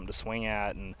to get something to swing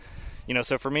at. And,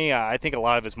 so for me, I think a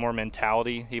lot of it's more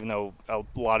mentality, even though a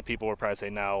lot of people would probably say,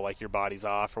 no, like your body's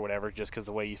off or whatever, just because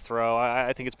the way you throw.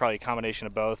 I think it's probably a combination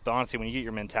of both. But honestly, when you get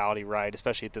your mentality right,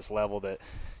 especially at this level, that,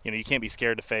 you can't be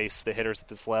scared to face the hitters at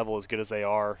this level as good as they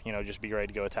are, just be ready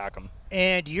to go attack them.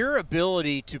 And your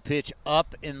ability to pitch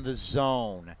up in the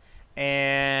zone,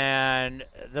 and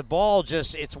the ball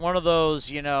just, it's one of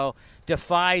those,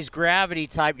 defies gravity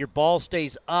type. Your ball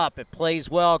stays up. It plays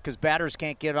well because batters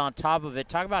can't get on top of it.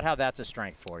 Talk about how that's a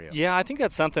strength for you. Yeah, I think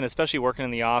that's something, especially working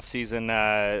in the offseason.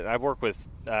 I've worked with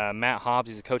Matt Hobbs.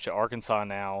 He's a coach at Arkansas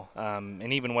now,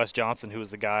 and even Wes Johnson, who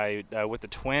was the guy with the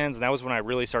Twins. And that was when I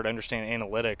really started understanding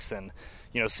analytics and,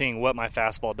 seeing what my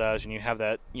fastball does. And you have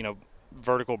that,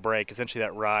 vertical break, essentially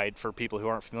that ride for people who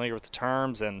aren't familiar with the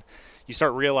terms, and you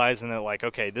start realizing that, like,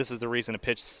 okay, this is the reason a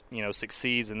pitch,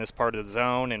 succeeds in this part of the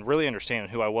zone, and really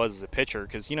understanding who I was as a pitcher,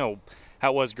 because, how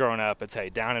it was growing up, it's,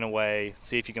 hey, down and away,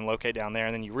 see if you can locate down there,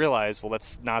 and then you realize, well,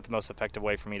 that's not the most effective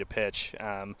way for me to pitch.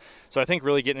 So I think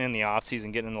really getting in the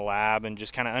offseason, getting in the lab, and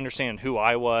just kind of understanding who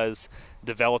I was,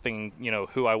 developing,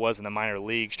 who I was in the minor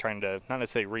leagues, trying to not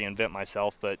necessarily reinvent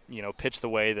myself, but, pitch the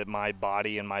way that my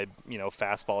body and my,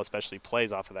 fastball especially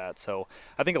plays off of that. So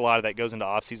I think a lot of that goes into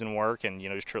off-season work and,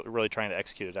 just really trying to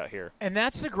execute it out here. And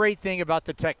that's the great thing about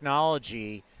the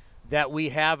technology that we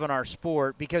have in our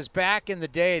sport, because back in the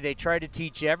day they tried to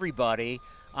teach everybody.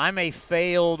 I'm a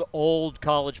failed old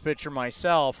college pitcher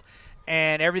myself,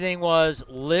 and everything was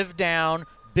live down,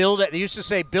 build it. They used to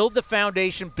say build the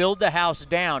foundation, build the house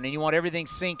down, and you want everything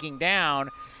sinking down.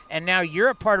 And now you're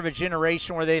a part of a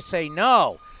generation where they say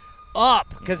no,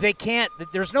 up, because they can't.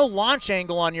 There's no launch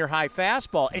angle on your high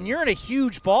fastball, and you're in a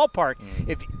huge ballpark.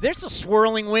 If there's a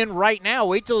swirling wind right now,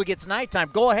 wait till it gets nighttime.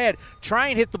 Go ahead, try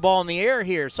and hit the ball in the air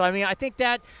here. So I mean, I think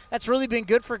that's really been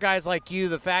good for guys like you.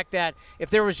 The fact that if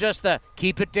there was just a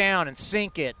keep it down and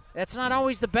sink it, that's not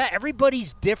always the best.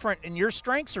 Everybody's different, and your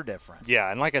strengths are different.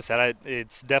 Yeah, and like I said,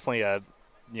 it's definitely a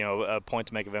point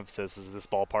to make of emphasis is this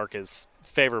ballpark is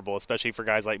favorable, especially for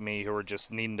guys like me who are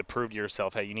just needing to prove to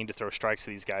yourself, hey, you need to throw strikes to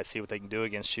these guys, see what they can do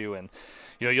against you. And,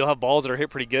 you'll have balls that are hit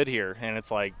pretty good here. And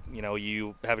it's like,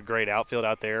 you have a great outfield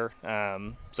out there.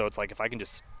 So it's like if I can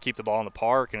just keep the ball in the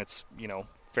park, and it's,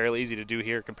 fairly easy to do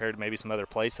here compared to maybe some other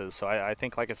places. So I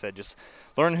think, like I said, just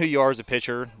learn who you are as a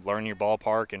pitcher, learn your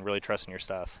ballpark, and really trusting your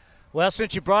stuff. Well,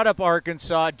 since you brought up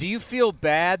Arkansas, do you feel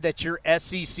bad that your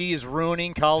SEC is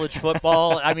ruining college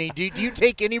football? I mean, do you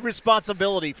take any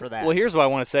responsibility for that? Well, here's what I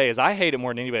want to say is I hate it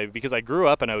more than anybody because I grew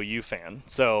up an OU fan.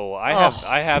 So I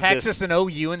have Texas and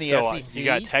OU in the SEC. You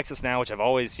got Texas now, which I've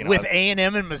always, with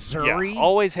A&M and Missouri. Yeah,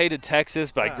 always hated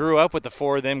Texas, but I grew up with the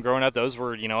four of them growing up. Those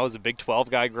were, I was a Big 12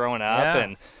 guy growing up,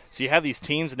 and so you have these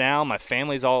teams now. My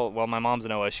family's my mom's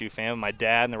an OSU fan. My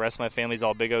dad and the rest of my family's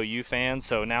all big OU fans.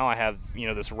 So now I have,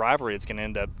 this rivalry that's going to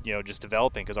end up, just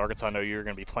developing because Arkansas and OU are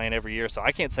going to be playing every year. So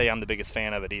I can't say I'm the biggest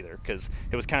fan of it either because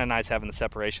it was kind of nice having the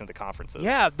separation of the conferences.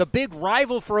 Yeah, the big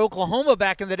rival for Oklahoma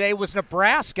back in the day was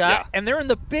Nebraska, and they're in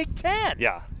the Big Ten.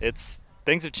 Yeah,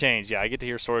 things have changed. Yeah, I get to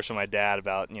hear stories from my dad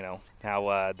about,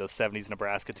 how those 70s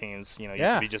Nebraska teams,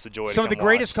 used to be just a joy to Some of the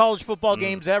greatest college football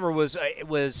games ever was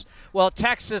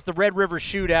Texas, the Red River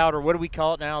Shootout, or what do we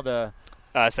call it now? The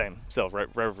still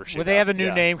Red River Shootout. Well, they have a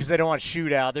new name because they don't want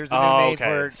shootout. There's a new name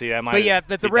for it. See, that might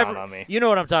but the River, on me. You know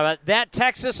what I'm talking about. That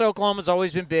Texas, Oklahoma's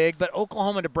always been big, but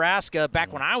Oklahoma, Nebraska,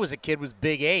 back when I was a kid, was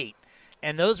Big 8.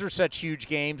 And those were such huge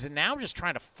games. And now I'm just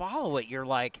trying to follow it. You're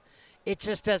like, it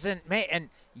just doesn't – and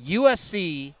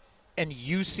USC – and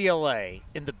UCLA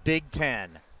in the Big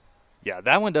Ten. Yeah,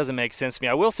 that one doesn't make sense to me.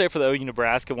 I will say for the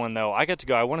OU-Nebraska one, though, I got to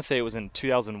go, I want to say it was in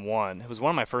 2001. It was one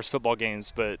of my first football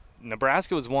games, but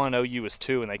Nebraska was 1, OU was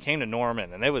 2, and they came to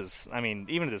Norman. And it was, even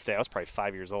to this day, I was probably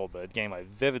 5 years old, but a game I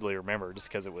vividly remember just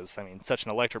because it was, such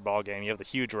an electric ball game. You have the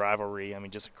huge rivalry.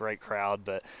 Just a great crowd.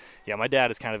 But, yeah, my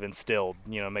dad has kind of instilled,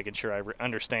 making sure I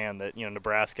understand that,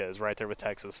 Nebraska is right there with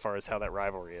Texas as far as how that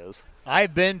rivalry is.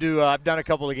 I've been to, I've done a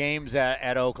couple of games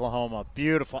at Oklahoma.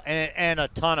 Beautiful and a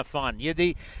ton of fun.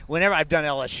 Whenever I've done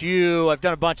LSU, I've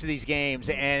done a bunch of these games,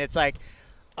 and it's like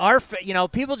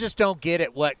People just don't get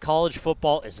it. What college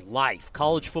football is life.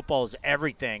 College football is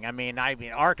everything. I mean,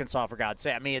 Arkansas, for God's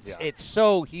sake. I mean, it's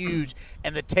so huge,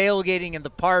 and the tailgating and the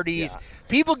parties. Yeah.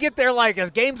 People get there like as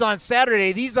games on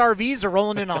Saturday. These RVs are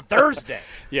rolling in on Thursday.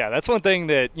 Yeah, that's one thing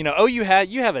that you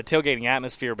have a tailgating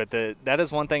atmosphere, but that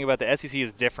is one thing about the SEC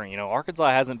is different.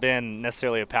 Arkansas hasn't been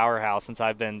necessarily a powerhouse since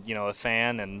I've been a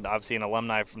fan and obviously an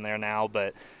alumni from there now,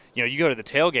 but. You go to the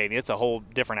tailgating, it's a whole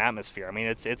different atmosphere. I mean,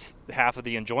 it's half of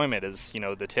the enjoyment is, the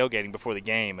tailgating before the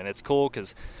game. And it's cool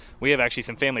because we have actually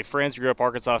some family friends who grew up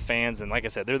Arkansas fans. And like I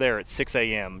said, they're there at 6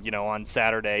 a.m., on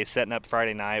Saturday, setting up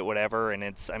Friday night, whatever. And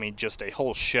it's, just a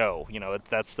whole show.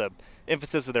 That's the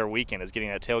emphasis of their weekend is getting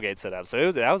that tailgate set up.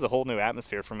 So that was a whole new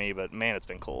atmosphere for me. But, man, it's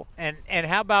been cool. And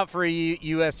how about for you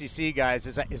USCC guys?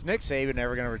 Is Nick Saban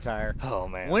ever going to retire? Oh,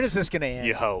 man. When is this going to end?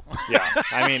 You hope. Yeah.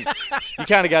 I mean, you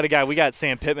kind of got a guy. We got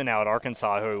Sam Pittman now at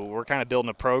Arkansas, who we're kind of building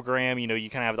a program. You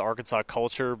kind of have the Arkansas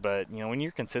culture, but when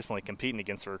you're consistently competing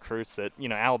against the recruits that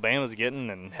Alabama's getting,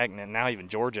 and heck, now even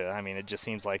Georgia, I mean, it just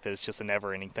seems like that it's just a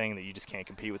never-ending thing that you just can't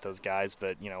compete with those guys.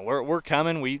 But we're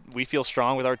coming. We feel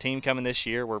strong with our team coming this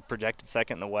year. We're projected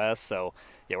second in the West, so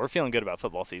yeah, we're feeling good about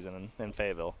football season in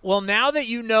Fayetteville. Well, now that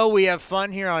we have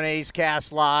fun here on A's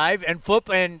Cast Live, and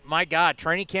my God,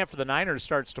 training camp for the Niners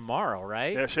starts tomorrow,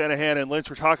 right? Yeah, Shanahan and Lynch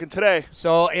were talking today.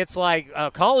 So it's like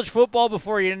college football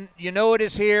before you know it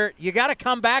is here. You got to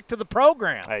come back to the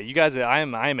program. Hey, you guys, I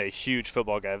am a huge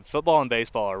football guy. Football and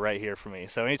baseball are right here for me.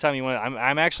 So anytime you want,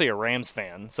 I'm actually a Rams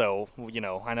fan. So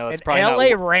I know it's probably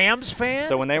LA not, Rams fan.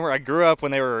 So I grew up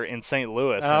when they were in St.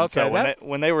 Louis, and okay, so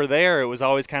when they were there, it was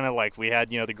always kind of like we had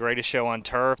the greatest show on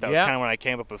turf. That was kind of when I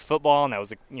came up with football, and that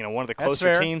was one of the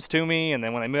closer teams to me. And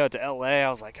then when I moved out to LA, I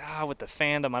was like, with the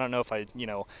fandom, I don't know if I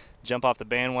jump off the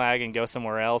bandwagon and go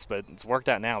somewhere else, but it's worked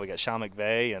out now. We got Sean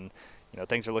McVay, and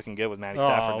things are looking good with Matty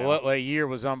Stafford now. What a year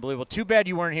was unbelievable. Too bad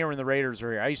you weren't here when the Raiders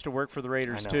were here. I used to work for the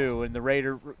Raiders too, and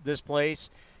this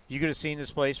place. You could have seen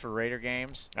this place for Raider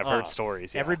games. I've heard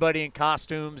stories. Yeah. Everybody in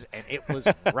costumes, and it was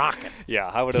rocking. Yeah,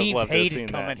 I would have loved to have seen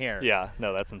coming that. Here. Yeah,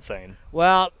 no, that's insane.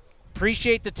 Well,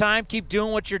 appreciate the time. Keep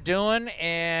doing what you're doing,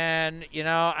 and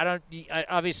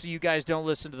obviously you guys don't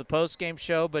listen to the post game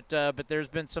show, but there's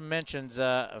been some mentions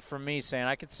from me saying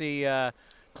I could see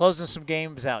closing some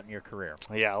games out in your career.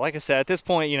 Yeah, like I said, at this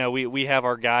point, we have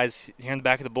our guys here in the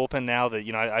back of the bullpen now that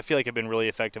I feel like have been really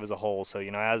effective as a whole. So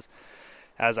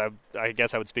as I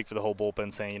guess I would speak for the whole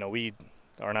bullpen, saying we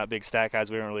are not big stat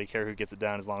guys. We don't really care who gets it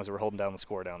done as long as we're holding down the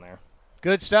score down there.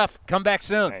 Good stuff. Come back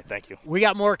soon. Hey, thank you. We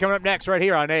got more coming up next right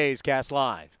here on A's Cast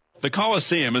Live. The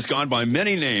Coliseum has gone by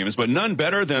many names, but none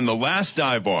better than the Last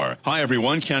Dive Bar. Hi,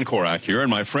 everyone. Ken Korak here, and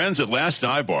my friends at Last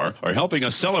Dive Bar are helping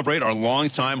us celebrate our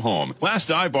longtime home. Last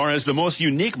Dive Bar has the most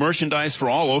unique merchandise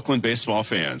for all Oakland baseball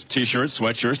fans. T-shirts,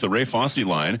 sweatshirts, the Ray Fosse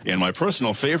line, and my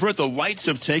personal favorite, the lights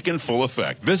have taken full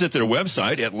effect. Visit their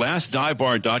website at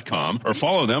lastdivebar.com or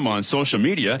follow them on social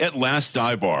media at Last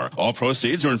Dive Bar. All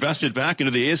proceeds are invested back into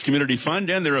the A's Community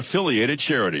Fund and their affiliated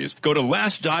charities. Go to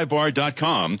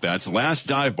lastdivebar.com. That's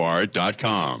lastdivebar.com. A's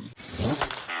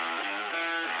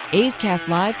Cast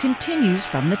Live continues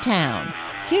from the town.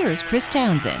 Here's Chris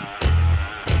Townsend.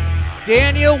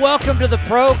 Daniel, welcome to the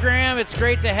program. It's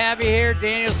great to have you here.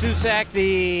 Daniel Susac,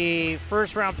 the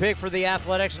first-round pick for the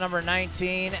Athletics, number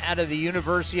 19, out of the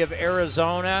University of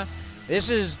Arizona. This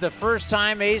is the first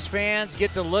time A's fans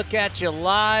get to look at you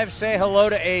live. Say hello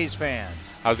to A's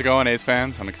fans. How's it going, A's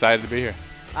fans? I'm excited to be here.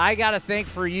 I got to think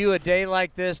for you, a day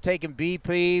like this, taking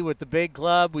BP with the big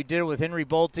club. We did it with Henry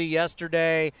Bolte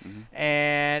yesterday,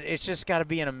 and it's just got to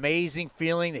be an amazing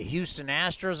feeling. The Houston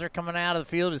Astros are coming out of the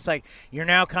field. It's like you're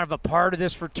now kind of a part of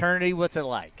this fraternity. What's it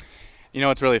like?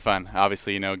 It's really fun.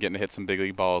 Obviously, getting to hit some big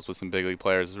league balls with some big league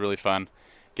players is really fun.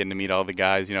 Getting to meet all the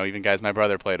guys, even guys my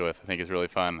brother played with, I think is really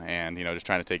fun, and, just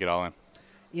trying to take it all in.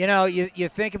 You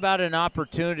think about an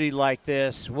opportunity like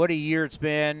this. What a year it's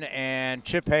been, and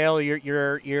Chip Hale,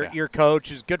 your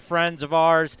coach, is good friends of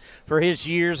ours for his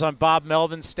years on Bob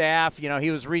Melvin's staff.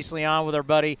 He was recently on with our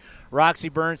buddy Roxy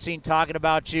Bernstein talking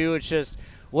about you. It's just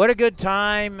what a good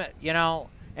time,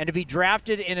 and to be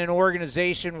drafted in an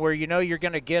organization where you're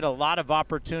going to get a lot of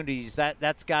opportunities.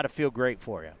 That's got to feel great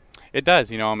for you. It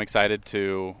does. I'm excited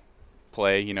to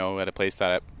play, at a place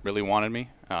that really wanted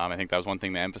me. I think that was one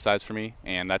thing they emphasized for me,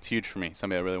 and that's huge for me,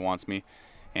 somebody that really wants me.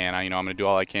 And, I'm going to do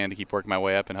all I can to keep working my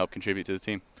way up and help contribute to the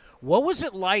team. What was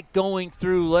it like going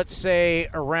through, let's say,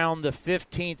 around the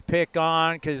 15th pick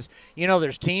on? Because,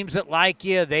 there's teams that like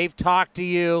you. They've talked to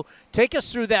you. Take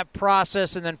us through that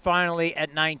process, and then finally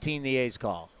at 19, the A's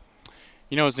call.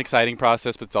 It's an exciting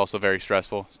process, but it's also very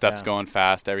stressful. Stuff's going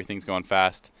fast. Everything's going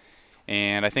fast.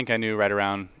 And I think I knew right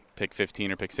around pick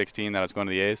 15 or pick 16 that I was going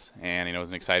to the A's, and it was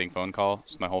an exciting phone call.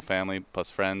 Just my whole family plus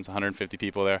friends, 150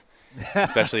 people there.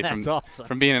 Especially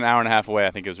from being an hour and a half away,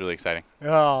 I think it was really exciting.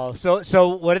 Oh,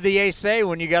 so what did the A's say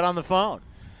when you got on the phone?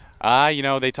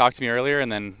 They talked to me earlier,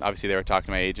 and then obviously they were talking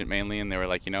to my agent mainly, and they were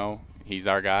like, he's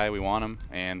our guy, we want him,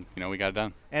 and we got it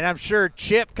done. And I'm sure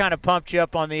Chip kind of pumped you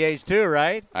up on the A's too,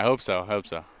 right? I hope so.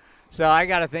 So I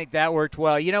got to think that worked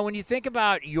well. When you think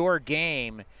about your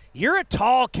game, you're a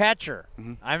tall catcher.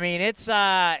 Mm-hmm. I mean, it's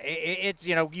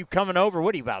you coming over.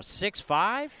 What are you, about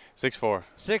 6'5"? 6'4".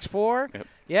 6'4"? Yep.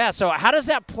 Yeah. So how does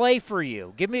that play for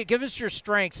you? Give us your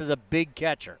strengths as a big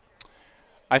catcher.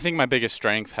 I think my biggest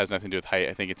strength has nothing to do with height.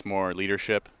 I think it's more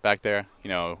leadership back there.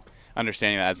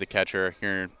 Understanding that as a catcher,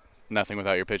 you're nothing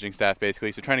without your pitching staff,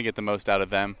 basically. So trying to get the most out of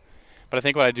them. But I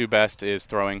think what I do best is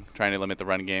throwing, trying to limit the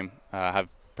run game. I have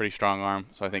pretty strong arm,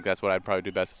 so I think that's what I'd probably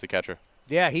do best as a catcher.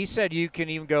 Yeah, he said you can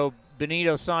even go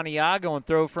Benito Santiago and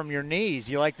throw from your knees.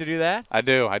 You like to do that? I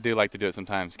do like to do it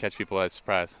sometimes, catch people by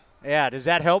surprise. Yeah, does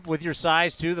that help with your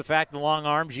size too, the fact the long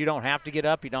arms, you don't have to get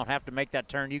up, you don't have to make that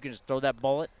turn, you can just throw that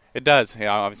bullet? It does.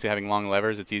 Obviously having long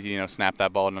levers, it's easy to snap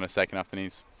that ball in a second off the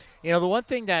knees. The one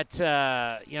thing that,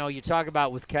 you talk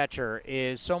about with catcher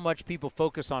is so much people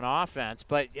focus on offense,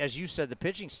 but as you said, the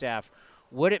pitching staff,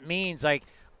 what it means, like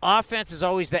offense is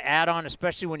always the add-on,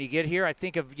 especially when you get here. I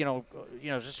think of,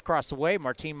 just across the way,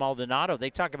 Martin Maldonado. They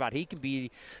talk about he can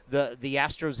be the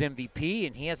Astros MVP,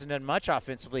 and he hasn't done much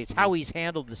offensively. It's how he's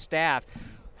handled the staff,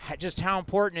 just how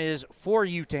important it is for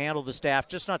you to handle the staff,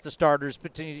 just not the starters,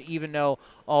 but to even know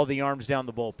all the arms down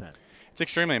the bullpen. It's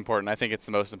extremely important. I think it's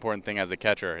the most important thing as a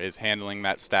catcher is handling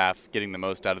that staff, getting the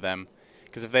most out of them.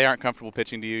 Because if they aren't comfortable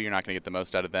pitching to you, you're not going to get the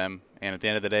most out of them. And at the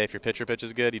end of the day, if your pitcher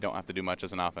pitches good, you don't have to do much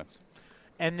as an offense.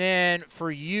 And then for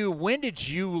you, when did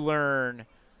you learn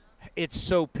it's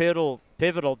so pivotal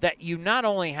that you not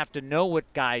only have to know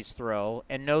what guys throw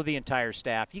and know the entire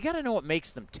staff, you got to know what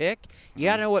makes them tick. You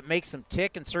got to know what makes them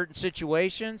tick in certain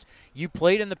situations. You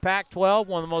played in the Pac-12,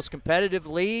 one of the most competitive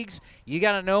leagues. You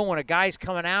got to know when a guy's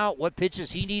coming out, what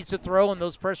pitches he needs to throw in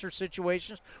those pressure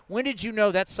situations. When did you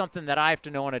know that's something that I have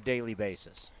to know on a daily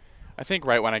basis? I think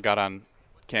right when I got on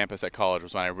campus at college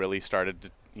was when I really started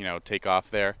to, take off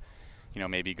there.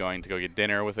 Maybe going to go get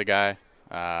dinner with a guy,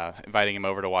 inviting him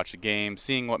over to watch a game,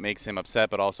 seeing what makes him upset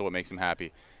but also what makes him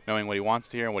happy, knowing what he wants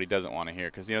to hear and what he doesn't want to hear.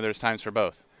 Because, there's times for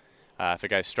both. If a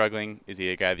guy's struggling, is he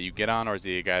a guy that you get on or is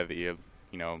he a guy that you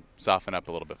soften up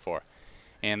a little bit for?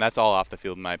 And that's all off the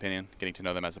field in my opinion, getting to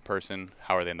know them as a person.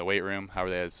 How are they in the weight room? How are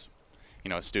they as,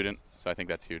 a student? So I think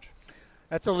that's huge.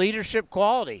 That's a leadership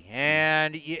quality.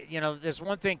 And, there's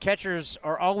one thing, catchers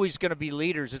are always going to be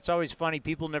leaders. It's always funny.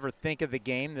 People never think of the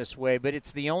game this way, but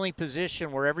it's the only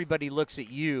position where everybody looks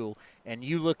at you and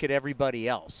you look at everybody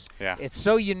else. Yeah. It's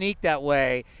so unique that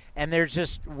way. And there's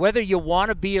just, whether you want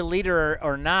to be a leader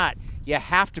or not, you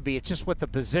have to be. It's just what the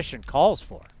position calls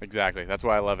for. Exactly. That's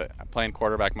why I love it. I'm playing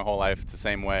quarterback my whole life. It's the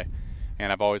same way.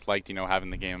 And I've always liked, having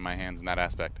the game in my hands in that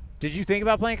aspect. Did you think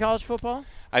about playing college football?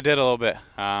 I did a little bit.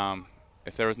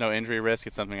 If there was no injury risk,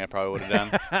 it's something I probably would have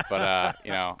done. But,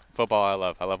 football I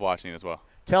love. I love watching it as well.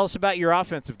 Tell us about your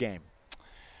offensive game.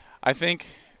 I think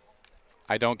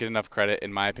I don't get enough credit,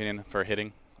 in my opinion, for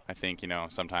hitting. I think,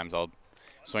 sometimes I'll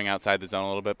swing outside the zone a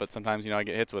little bit, but sometimes, I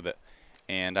get hits with it.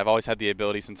 And I've always had the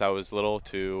ability since I was little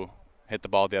to hit the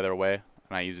ball the other way,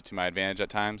 and I use it to my advantage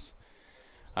at times.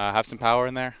 Have some power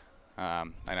in there.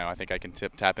 I think I can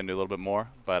tap into a little bit more,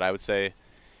 but I would say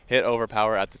hit over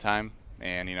power at the time.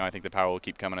 And, I think the power will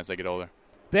keep coming as I get older.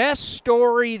 Best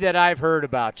story that I've heard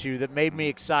about you that made me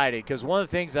excited, because one of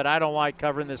the things that I don't like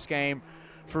covering this game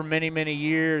for many, many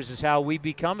years is how we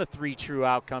become a 3 true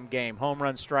outcome game, home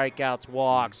runs, strikeouts,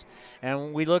 walks.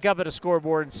 And we look up at a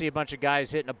scoreboard and see a bunch of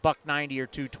guys hitting a $190 or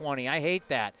 220. I hate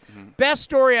that. Mm-hmm. Best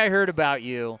story I heard about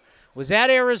you was at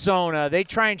Arizona. They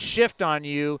try and shift on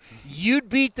you. You'd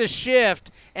beat the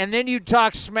shift, and then you'd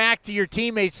talk smack to your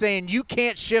teammates saying, you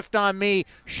can't shift on me,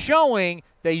 showing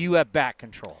that you have bat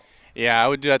control. Yeah, I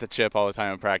would do that to Chip all the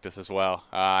time in practice as well.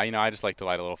 I just like to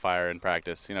light a little fire in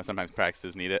practice. Sometimes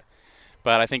practices need it.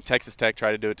 But I think Texas Tech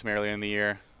tried to do it to me earlier in the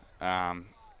year.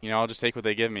 I'll just take what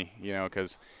they give me,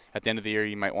 because at the end of the year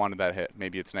you might wanted that hit.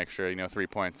 Maybe it's an extra, 3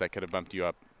 points that could have bumped you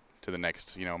up to the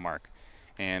next, mark.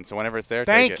 And so whenever it's there,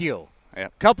 take it. Thank you.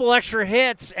 Yep. Couple extra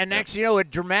hits, and next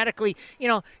it dramatically,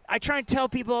 I try and tell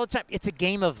people all the time, it's a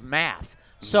game of math.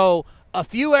 Mm-hmm. So a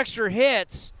few extra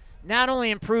hits not only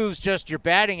improves just your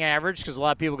batting average, because a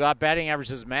lot of people got batting average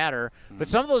doesn't matter, but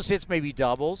some of those hits may be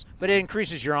doubles, but it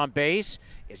increases your on base,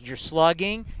 your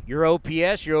slugging, your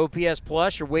OPS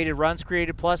plus, your weighted runs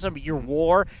created plus, your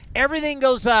WAR. Everything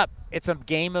goes up it's a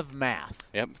game of math.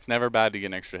 Yep, it's never bad to get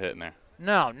an extra hit in there.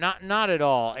 No, not at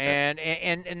all.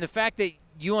 And the fact that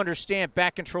you understand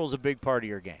bat control is a big part of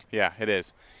your game. Yeah, it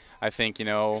is. I think,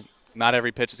 not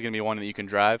every pitch is going to be one that you can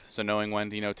drive, so knowing when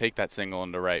to, take that single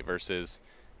into right versus,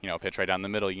 a pitch right down the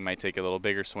middle, you might take a little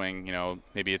bigger swing,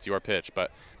 maybe it's your pitch.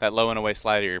 But that low and away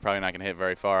slider, you're probably not going to hit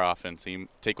very far often, so you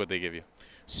take what they give you.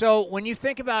 So when you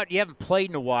think about you haven't played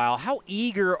in a while, how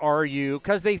eager are you?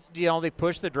 Because they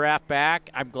pushed the draft back.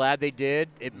 I'm glad they did.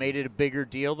 It made it a bigger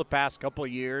deal the past couple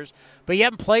of years. But you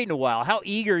haven't played in a while. How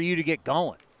eager are you to get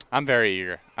going? I'm very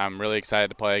eager. I'm really excited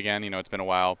to play again. It's been a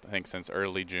while, I think since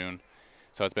early June.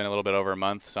 So it's been a little bit over a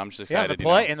month, so I'm just excited to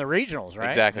play in the regionals, right?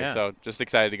 Exactly. Yeah. So just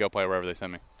excited to go play wherever they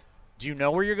send me. Do you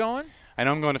know where you're going? I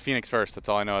know I'm going to Phoenix first. That's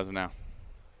all I know as of now.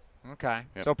 Okay.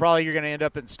 Yep. So probably you're going to end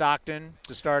up in Stockton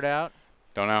to start out?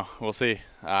 Don't know. We'll see.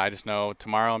 I just know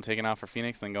tomorrow I'm taking off for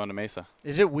Phoenix, then going to Mesa.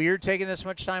 Is it weird taking this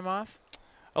much time off?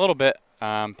 A little bit.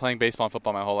 Playing baseball and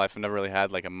football my whole life, I've never really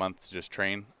had like a month to just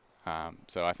train.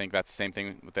 So I think that's the same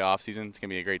thing with the off season. It's going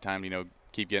to be a great time to,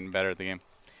 keep getting better at the game.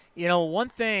 One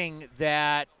thing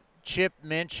that Chip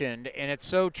mentioned, and it's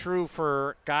so true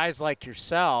for guys like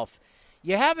yourself,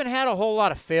 you haven't had a whole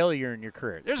lot of failure in your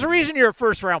career. There's a reason you're a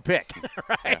first-round pick,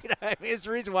 right? Yeah. I mean, it's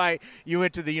the reason why you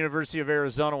went to the University of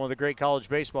Arizona, one of the great college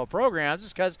baseball programs,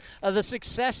 is because of the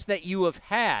success that you have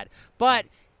had. But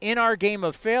in our game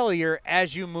of failure,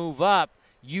 as you move up,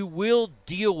 you will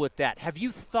deal with that. Have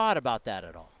you thought about that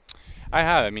at all? I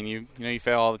have. I mean, you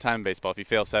fail all the time in baseball. If you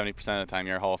fail 70% of the time,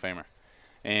 you're a Hall of Famer.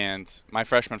 And my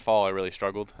freshman fall, I really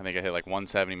struggled. I think I hit like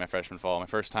 170 my freshman fall. My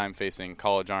first time facing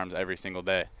college arms every single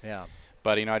day. Yeah.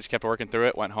 But, I just kept working through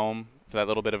it, went home for that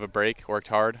little bit of a break, worked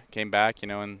hard, came back,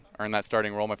 and earned that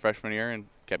starting role my freshman year and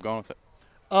kept going with it.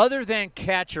 Other than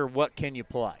catcher, what can you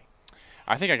play?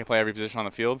 I think I can play every position on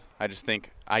the field. I just think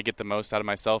I get the most out of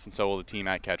myself, and so will the team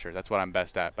at catcher. That's what I'm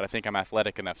best at. But I think I'm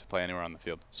athletic enough to play anywhere on the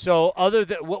field. So other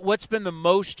than what's been the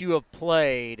most you have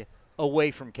played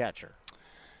away from catcher?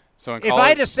 So in if college,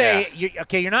 I just say,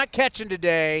 you're not catching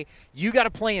today, you got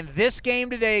to play in this game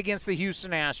today against the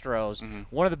Houston Astros,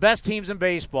 one of the best teams in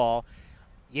baseball.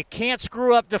 You can't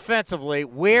screw up defensively.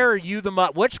 Where are you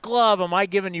which glove am I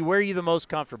giving you? Where are you the most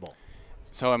comfortable?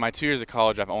 So in my 2 years of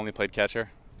college, I've only played catcher,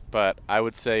 but I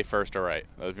would say first or right.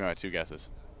 Those would be my two guesses.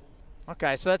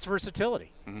 Okay, so that's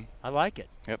versatility. I like it.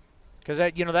 Yep. Because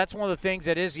that's one of the things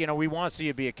that is, we want to see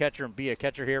you be a catcher and be a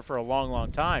catcher here for a long,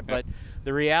 long time. But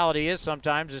the reality is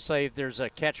sometimes, just say if there's a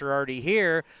catcher already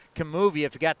here, can move you.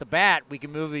 If you got the bat, we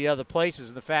can move you to other places.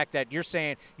 And the fact that you're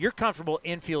saying you're comfortable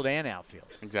infield and outfield.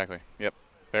 Exactly. Yep.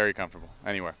 Very comfortable.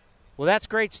 Anywhere. Well, that's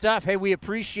great stuff. Hey, we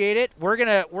appreciate it. We're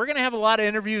gonna have a lot of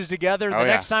interviews together. The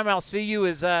next time I'll see you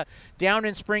is down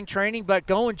in spring training, but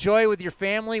go enjoy with your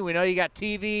family. We know you got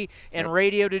TV and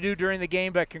radio to do during the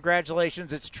game, but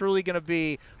congratulations. It's truly going to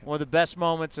be one of the best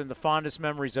moments and the fondest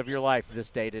memories of your life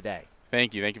this day today.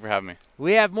 Thank you. Thank you for having me.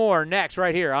 We have more next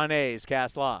right here on A's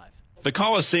Cast Live. The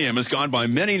Coliseum has gone by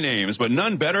many names, but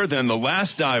none better than the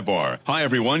Last Dive Bar. Hi,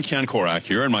 everyone. Ken Korak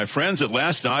here, and my friends at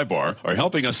Last Dive Bar are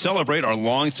helping us celebrate our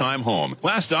longtime home.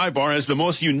 Last Dive Bar has the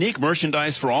most unique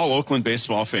merchandise for all Oakland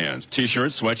baseball fans.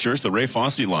 T-shirts, sweatshirts, the Ray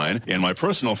Fosse line, and my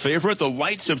personal favorite, the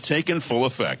lights have taken full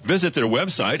effect. Visit their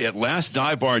website at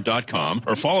lastdivebar.com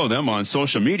or follow them on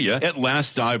social media at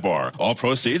Last Dive Bar. All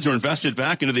proceeds are invested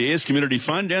back into the A's Community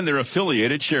Fund and their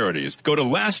affiliated charities. Go to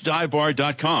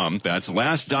lastdivebar.com. That's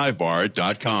lastdivebar.com.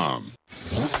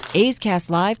 A's Cast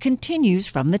Live continues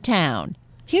from the town.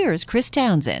 Here's Chris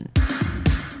Townsend.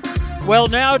 Well,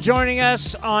 now joining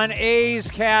us on A's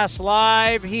Cast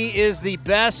Live, he is the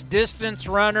best distance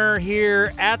runner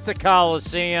here at the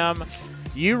Coliseum.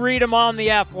 You read him on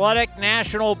The Athletic,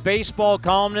 national baseball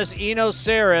columnist Eno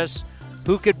Sarris,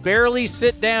 who could barely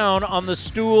sit down on the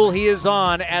stool he is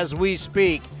on as we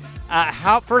speak.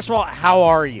 First of all, how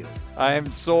are you? I am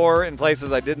sore in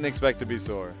places I didn't expect to be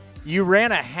sore. You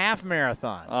ran a half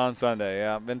marathon. On Sunday,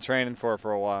 yeah. I've been training for it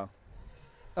for a while.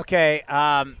 Okay,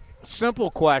 simple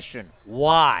question.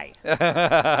 Why?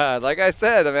 Like I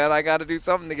said, man, I got to do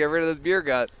something to get rid of this beer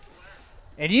gut.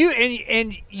 And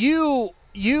you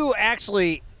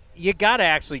actually, you got to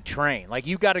actually train. Like,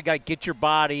 you got to get your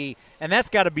body, and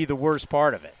that's got to be the worst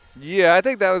part of it. Yeah, I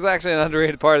think that was actually an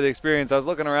underrated part of the experience. I was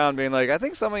looking around being like, I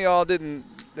think some of y'all didn't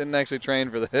actually train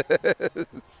for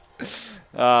this.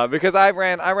 Because I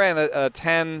ran a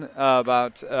 10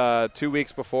 about 2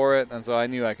 weeks before it, and so I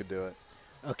knew I could do it.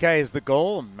 Okay, is the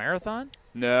goal a marathon?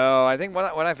 No, I think when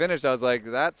I finished, I was like,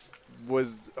 that's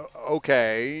was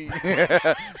okay.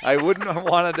 I wouldn't have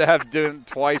wanted to have done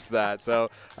twice that. So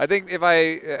I think if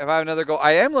I have another goal,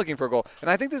 I am looking for a goal. And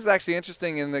I think this is actually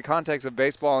interesting in the context of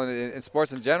baseball and in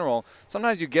sports in general.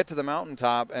 Sometimes you get to the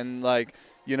mountaintop and, like,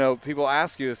 you know, people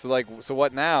ask you, so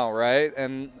what now, right?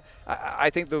 And I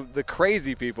think the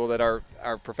crazy people that are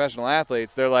professional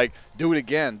athletes, they're like, do it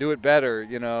again, do it better,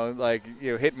 you know, like,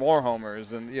 you know, hit more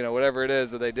homers and, you know, whatever it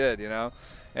is that they did, you know.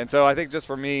 And so I think just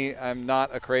for me, I'm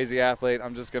not a crazy athlete.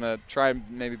 I'm just going to try and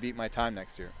maybe beat my time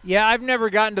next year. Yeah, I've never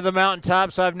gotten to the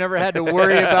mountaintop, so I've never had to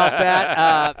worry about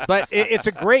that. But it's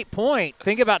a great point.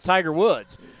 Think about Tiger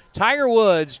Woods. Tiger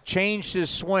Woods changed his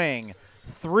swing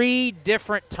 3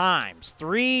 different times,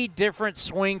 3 different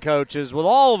swing coaches. With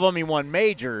all of them, he won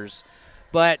majors.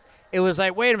 But it was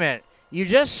like, wait a minute. You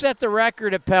just set the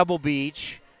record at Pebble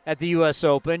Beach at the U.S.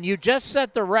 Open. You just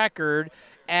set the record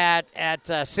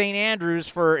at St. Andrews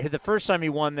for the first time he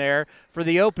won there for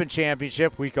the Open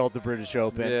Championship. We call it the British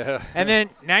Open. Yeah. And then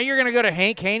now you're going to go to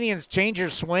Hank Haney and change your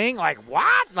swing? Like,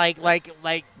 what? Like,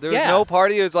 There's no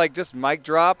party. It was like just mic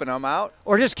drop and I'm out.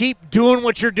 Or just keep doing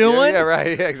what you're doing. Yeah,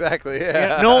 right. Yeah, exactly.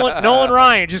 Yeah. Nolan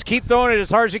Ryan, just keep throwing it as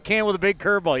hard as you can with a big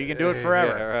curveball. You can do it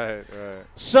forever. Yeah, right.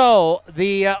 So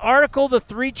the article, the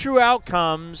 3 true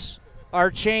outcomes are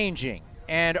changing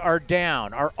and are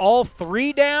down. Are all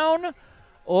 3 down?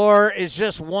 Or is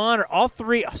just one or all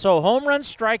 3? So home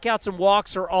runs, strikeouts, and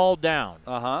walks are all down.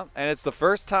 And it's the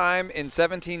first time in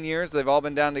 17 years they've all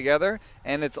been down together,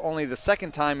 and it's only the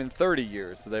second time in 30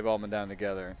 years that they've all been down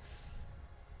together.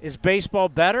 Is baseball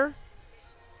better?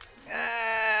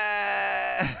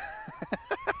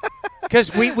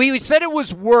 Because we said it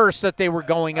was worse that they were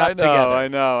going up together. I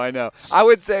know. I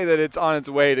would say that it's on its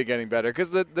way to getting better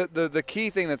because the key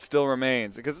thing that still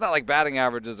remains, because it's not like batting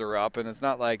averages are up and it's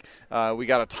not like we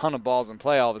got a ton of balls in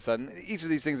play all of a sudden. Each of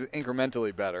these things is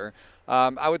incrementally better.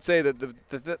 I would say that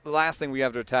the last thing we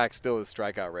have to attack still is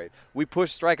strikeout rate. We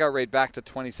pushed strikeout rate back to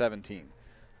 2017.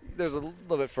 There's a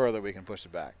little bit further we can push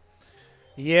it back.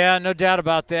 Yeah, no doubt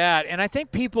about that. And I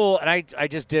think people, and I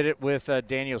just did it with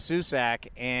Daniel Susac,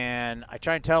 and I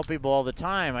try and tell people all the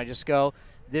time, I just go,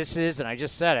 this is, and I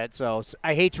just said it, so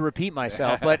I hate to repeat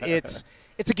myself, but it's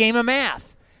a game of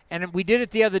math. And we did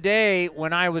it the other day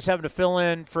when I was having to fill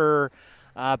in for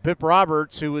Bip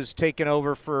Roberts, who was taking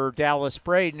over for Dallas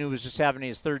Braden, who was just having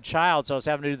his 3rd child, so I was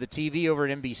having to do the TV over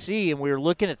at NBC, and we were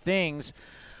looking at things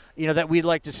that we'd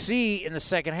like to see in the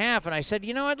second half. And I said,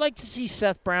 I'd like to see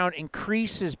Seth Brown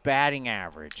increase his batting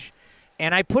average.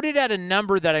 And I put it at a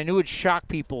number that I knew would shock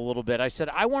people a little bit. I said,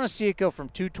 I want to see it go from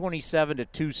 227 to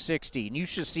 260. And you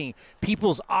should see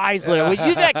people's eyes lit up.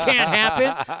 Well, that can't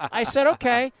happen. I said,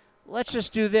 okay, let's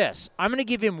just do this. I'm going to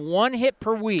give him 1 hit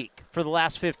per week for the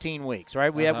last 15 weeks,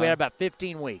 right? We had about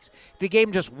 15 weeks. If he gave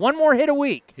him just 1 more hit a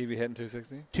week, he'd be hitting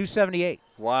 260? 278.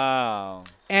 Wow.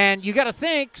 And you got to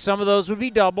think some of those would be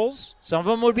doubles, some of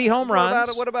them would be home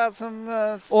runs. What about some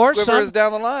or squibers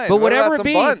down the line? But what whatever about it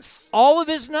be, bunts? all of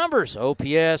his numbers,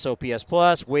 OPS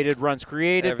plus, weighted runs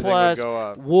created everything plus, would go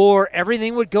up. WAR,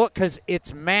 everything would go up because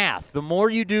it's math. The more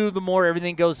you do, the more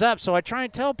everything goes up. So I try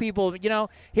and tell people, hitting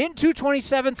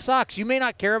 227 sucks. You may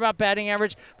not care about batting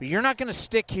average, but you're not going to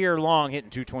stick here long hitting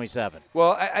 227.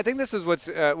 Well, I think this is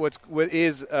what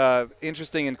is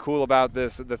interesting and cool about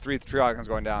this. The 3 true outcomes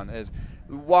going down is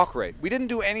walk rate. We didn't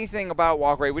do anything about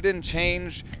walk rate. We didn't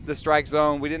change the strike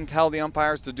zone. We didn't tell the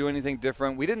umpires to do anything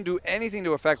different. We didn't do anything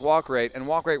to affect walk rate, and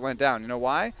walk rate went down. You know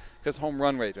why? Because home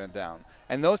run rate went down.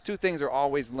 And those 2 things are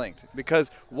always linked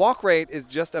because walk rate is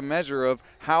just a measure of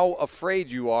how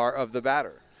afraid you are of the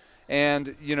batter.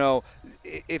 And,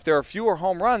 if there are fewer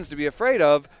home runs to be afraid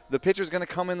of, the pitcher's going to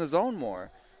come in the zone more.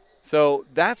 So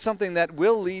that's something that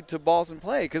will lead to balls in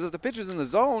play because if the pitcher's in the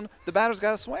zone, the batter's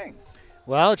got to swing.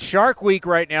 Well, it's Shark Week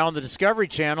right now on the Discovery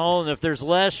Channel, and if there's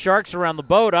less sharks around the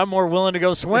boat, I'm more willing to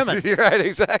go swimming. You're right,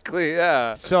 exactly,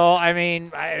 yeah. So,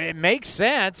 it makes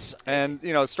sense. And,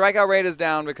 strikeout rate is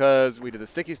down because we did the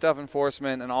sticky stuff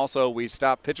enforcement, and also we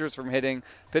stopped pitchers from hitting.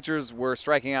 Pitchers were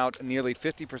striking out nearly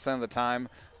 50% of the time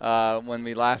when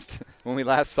we last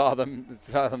saw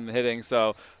them hitting.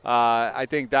 So I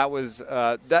think that was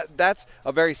that's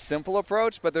a very simple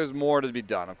approach, but there's more to be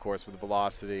done, of course, with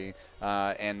velocity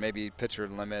and maybe pitcher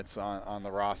limits on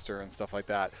the roster and stuff like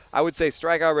that. I would say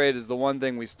strikeout rate is the one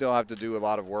thing we still have to do a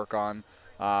lot of work on.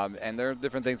 And there are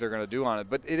different things they're going to do on it.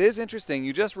 But it is interesting.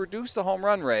 You just reduce the home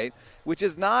run rate, which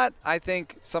is not, I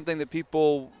think, something that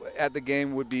people at the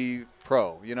game would be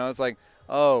pro. It's like,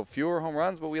 oh, fewer home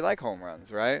runs, but we like home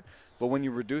runs, right? But when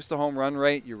you reduce the home run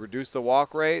rate, you reduce the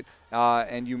walk rate,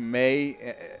 and you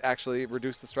may actually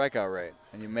reduce the strikeout rate,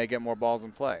 and you may get more balls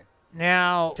in play.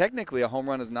 Now, technically, a home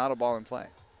run is not a ball in play.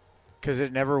 because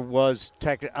it never was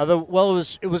technical. Well,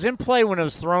 it was in play when it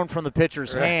was thrown from the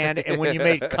pitcher's hand, and when you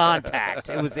made contact,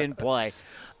 it was in play.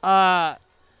 The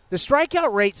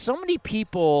strikeout rate, so many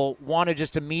people want to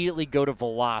just immediately go to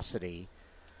velocity.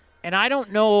 And I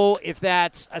don't know if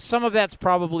some of that's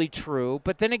probably true.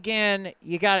 But then again,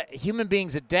 human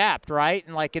beings adapt, right?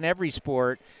 And like in every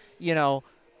sport,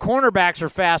 cornerbacks are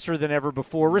faster than ever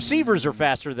before. Receivers are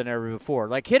faster than ever before.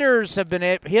 Like hitters,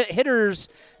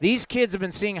 these kids have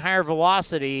been seeing higher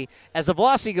velocity. As the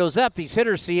velocity goes up, these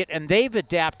hitters see it, and they've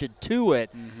adapted to it.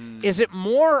 Mm-hmm. Is it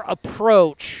more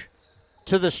approach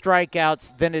to the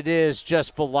strikeouts than it is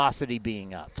just velocity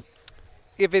being up?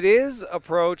 If it is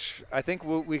approach, I think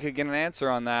we could get an answer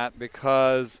on that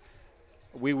because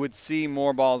we would see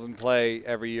more balls in play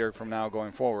every year from now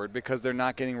going forward because they're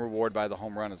not getting rewarded by the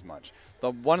home run as much.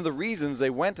 One of the reasons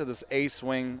they went to this A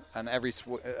swing on every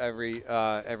swing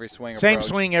same approach,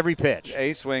 swing every pitch,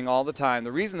 A swing all the time.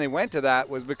 The reason they went to that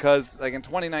was because, like in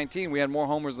 2019, we had more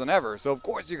homers than ever. So of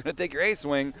course you're going to take your A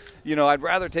swing. I'd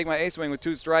rather take my A swing with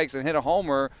 2 strikes and hit a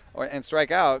homer and strike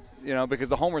out. Because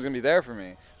the homer's going to be there for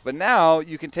me. But now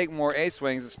you can take more A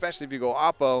swings, especially if you go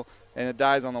oppo and it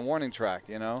dies on the warning track.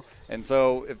 And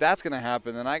so if that's going to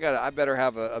happen, then I better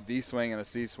have a B swing and a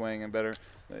C swing and better.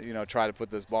 Try to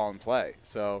put this ball in play.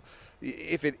 So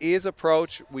if it is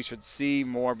approach, we should see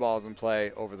more balls in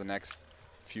play over the next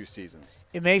few seasons.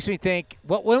 It makes me think,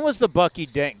 when was the Bucky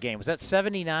Dent game? Was that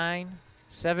 79,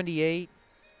 78?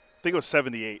 I think it was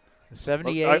 78.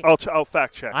 78? I'll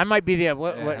fact check. I might be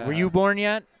were you born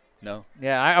yet? No.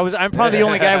 Yeah, I'm probably the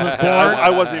only guy who was born. I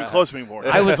wasn't even close to being born.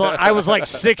 I was like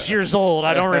 6 years old.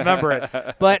 I don't remember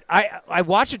it. But I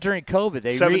watched it during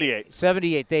COVID. 78.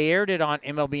 78. They aired it on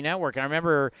MLB Network. And I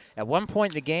remember at one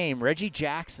point in the game, Reggie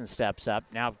Jackson steps up.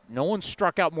 Now, no one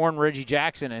struck out more than Reggie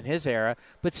Jackson in his era,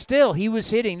 but still he was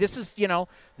hitting. This is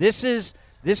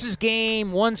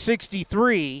game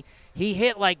 163. He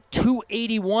hit like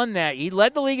 281 He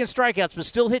led the league in strikeouts, but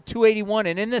still hit 281.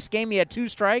 And in this game, he had 2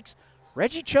 strikes.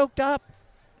 Reggie choked up.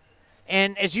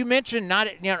 And as you mentioned, not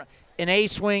an A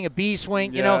swing, a B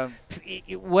swing,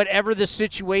 whatever the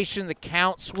situation, the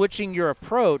count, switching your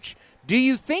approach. Do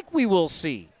you think we will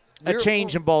see a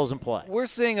change in balls in play? We're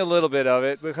seeing a little bit of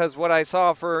it because what I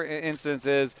saw, for instance,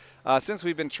 is since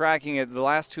we've been tracking it, the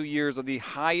last 2 years are the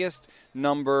highest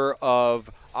number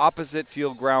of opposite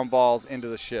field ground balls into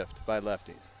the shift by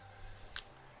lefties.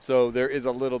 So there is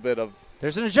a little bit of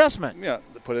there's an adjustment. Yeah,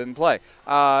 put it in play.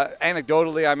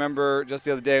 Anecdotally, I remember just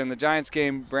the other day in the Giants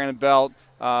game, Brandon Belt,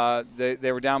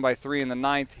 they were down by 3 in the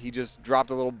 9th. He just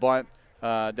dropped a little bunt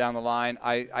down the line.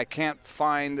 I can't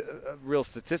find real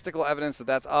statistical evidence that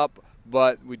that's up,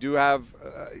 but we do have,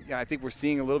 I think we're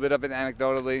seeing a little bit of it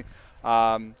anecdotally.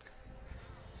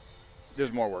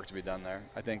 There's more work to be done there,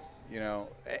 I think,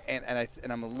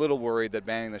 and I'm a little worried that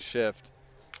banning the shift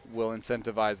will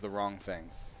incentivize the wrong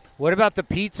things. What about the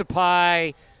pizza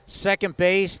pie second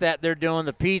base that they're doing?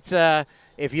 The pizza,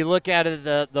 if you look at it,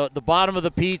 the bottom of the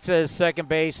pizza is second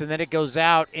base, and then it goes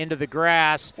out into the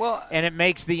grass, and it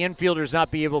makes the infielders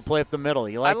not be able to play up the middle.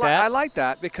 You like that? I like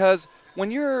that because when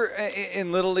you're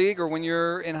in Little League or when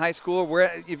you're in high school,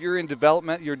 if you're in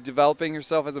development, you're developing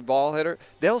yourself as a ball hitter,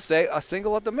 they'll say a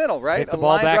single up the middle, right? Hit the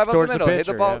ball line drive up the middle. Hit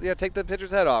the ball, take the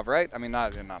pitcher's head off, right? I mean,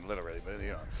 not literally, but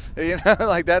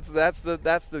like that's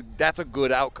a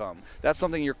good outcome. That's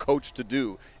something you're coached to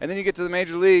do. And then you get to the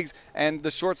major leagues, and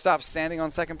the shortstop's standing on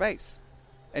second base,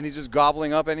 and he's just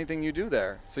gobbling up anything you do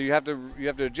there. So you have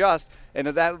to adjust, and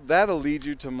that'll lead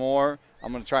you to more.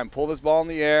 I'm going to try and pull this ball in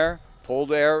the air.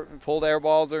 Pulled air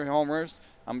balls are homers.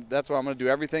 That's what I'm going to do.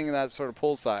 Everything in that sort of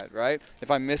pull side, right?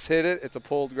 If I mishit it, it's a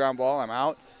pulled ground ball. I'm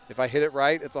out. If I hit it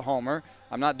right, it's a homer.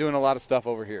 I'm not doing a lot of stuff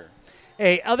over here.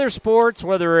 Hey, other sports,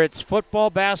 whether it's football,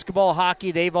 basketball,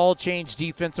 hockey, they've all changed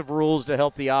defensive rules to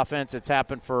help the offense. It's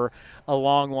happened for a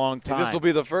long, long time. This will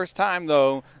be the first time,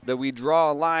 though, that we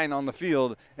draw a line on the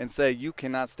field and say you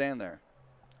cannot stand there.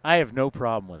 I have no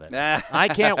problem with it. I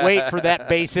can't wait for that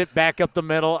base hit back up the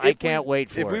middle. I can't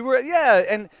wait for it.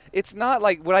 And it's not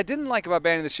like what I didn't like about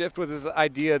banning the shift was this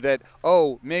idea that,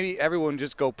 maybe everyone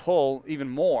just go pull even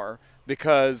more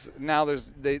because now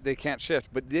they can't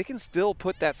shift. But they can still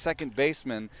put that second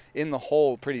baseman in the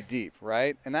hole pretty deep,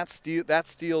 right? And that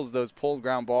steals those pulled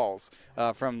ground balls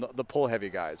from the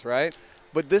pull-heavy guys, right?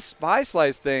 But this spy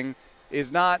slice thing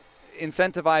is not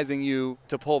incentivizing you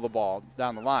to pull the ball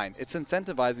down the line. It's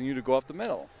incentivizing you to go up the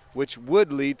middle, which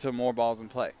would lead to more balls in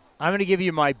play. I'm going to give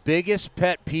you my biggest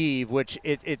pet peeve, which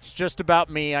it's just about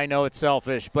me. I know it's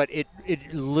selfish, but it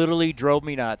literally drove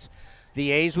me nuts.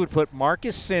 The A's would put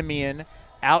Marcus Semien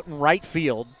out in right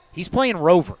field. He's playing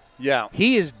rover. Yeah.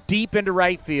 He is deep into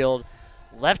right field.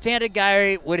 Left-handed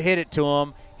guy would hit it to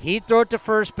him. He'd throw it to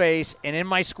first base, and in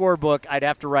my scorebook, I'd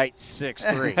have to write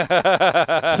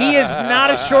 6'3". He is not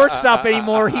a shortstop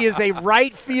anymore. He is a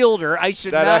right fielder.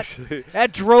 That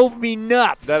drove me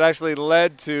nuts. That actually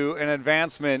led to an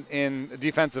advancement in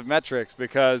defensive metrics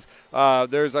because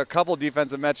there's a couple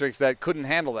defensive metrics that couldn't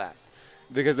handle that.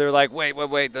 Because they're like, wait,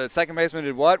 the second baseman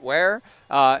did what, where?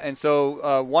 And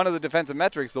so one of the defensive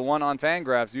metrics, the one on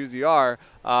Fangraphs, UZR,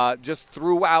 just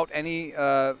threw out any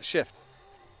shift.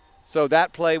 So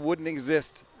that play wouldn't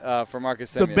exist for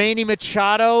Marcus Semien. The Manny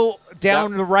Machado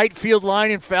down the right field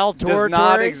line in foul territory? Does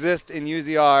not exist in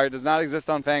UZR, does not exist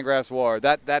on Fangraphs WAR.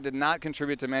 That did not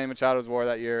contribute to Manny Machado's WAR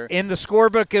that year. In the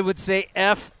scorebook, it would say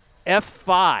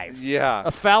F5. Yeah.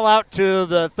 A foul out to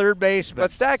the third baseman.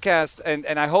 But StatCast,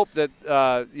 and I hope that,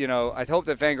 I hope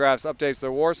that Fangraphs updates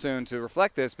their WAR soon to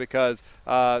reflect this because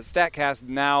StatCast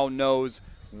now knows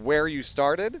where you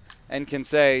started and can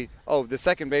say, oh, the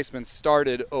second baseman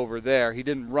started over there. He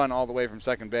didn't run all the way from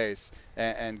second base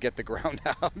and get the ground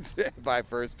out by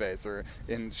first base or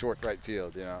in short right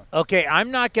field, Okay,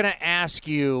 I'm not going to ask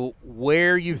you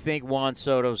where you think Juan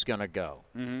Soto's going to go.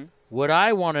 Mm-hmm. What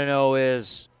I want to know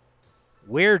is,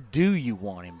 where do you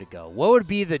want him to go? What would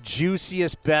be the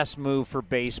juiciest, best move for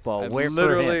baseball? For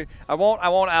him? I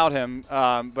won't out him,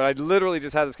 but I literally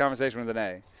just had this conversation with an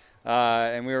A.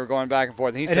 And we were going back and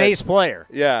forth. And he said, ace player.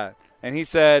 Yeah. And he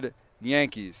said,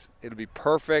 Yankees. It'll be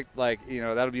perfect.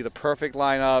 That'll be the perfect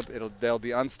lineup. They'll be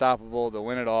unstoppable. They'll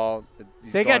win it all.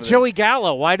 They got Joey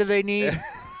Gallo. Why do they need?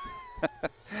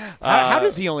 How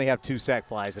does he only have 2 sac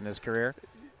flies in his career?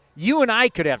 You and I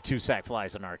could have 2 sac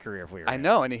flies in our career if we were. I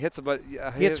know, and he hits he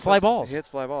hits fly balls. He hits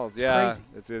fly balls. It's yeah, crazy.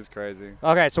 It is crazy.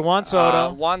 Okay, so Juan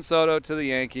Soto. Juan Soto to the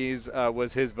Yankees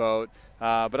was his vote,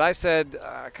 but I said,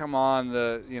 come on,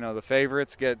 the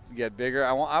favorites get bigger.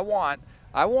 I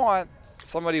want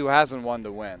somebody who hasn't won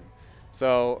to win.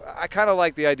 So I kind of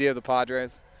like the idea of the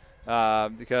Padres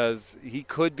because he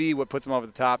could be what puts him over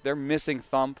the top. They're missing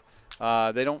thump.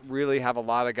 They don't really have a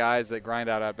lot of guys that grind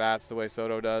out at bats the way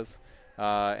Soto does.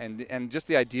 And just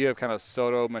the idea of kind of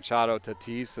Soto, Machado,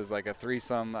 Tatis as like a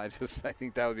threesome, I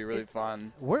think that would be really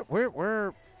fun.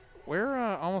 We're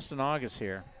almost in August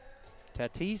here.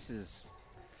 Tatis is.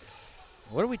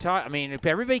 What are we talking? I mean, if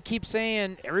everybody keeps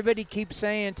saying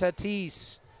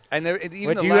Tatis. And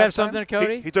even do you have something,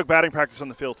 Cody? He took batting practice on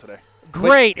the field today.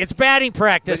 Great, it's batting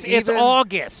practice. It's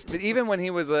August. But even when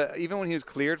he was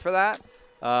cleared for that,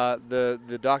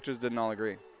 the doctors didn't all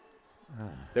agree.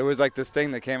 There was like this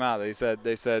thing that came out. They said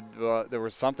there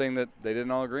was something that they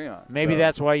didn't all agree on. Maybe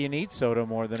that's why you need Soto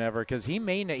more than ever because he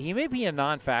may be a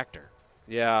non-factor.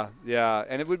 Yeah,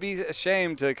 and it would be a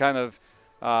shame to kind of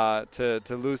to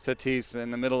lose Tatis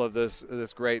in the middle of this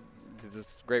great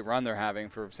run they're having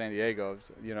for San Diego.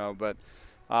 But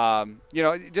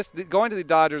just going to the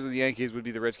Dodgers or the Yankees would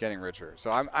be the rich getting richer.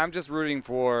 So I'm just rooting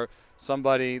for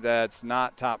somebody that's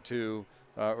not top 2.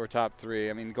 Or top 3.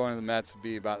 I mean, going to the Mets would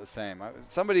be about the same.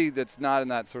 Somebody that's not in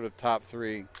that sort of top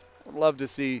 3, I'd love to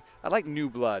see. I like new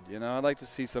blood, I'd like to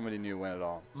see somebody new win it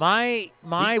all. He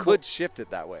could shift it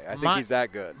that way. I think he's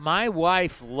that good. My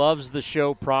wife loves the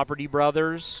show Property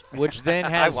Brothers, which then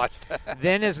has I watched that.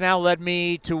 Then has now led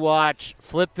me to watch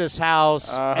Flip This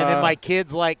House, and then my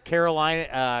kids like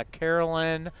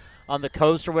Carolyn on the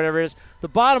Coast or whatever it is. The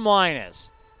bottom line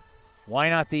is, why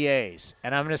not the A's?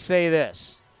 And I'm going to say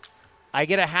this. I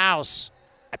get a house,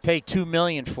 I pay $2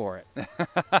 million for it.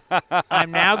 I'm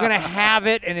now going to have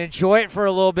it and enjoy it for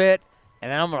a little bit,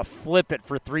 and then I'm going to flip it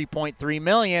for $3.3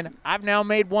 million. I've now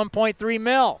made $1.3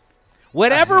 million.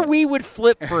 Whatever we would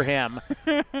flip for him,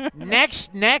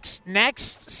 next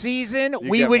season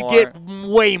we would get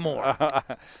way more.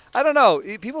 I don't know.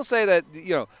 People say that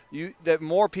that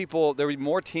more people, there would be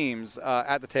more teams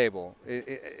at the table in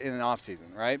an off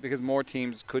season, right? Because more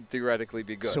teams could theoretically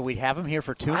be good. So we'd have him here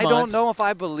for 2 months. I don't know if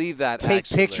I believe that. Take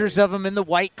pictures of him in the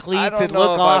white cleats and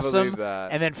look awesome,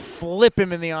 and then flip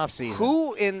him in the off season.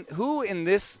 Who in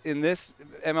this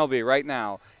MLB right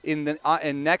now in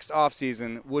next off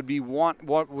season would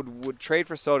trade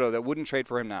for Soto that wouldn't trade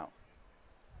for him now?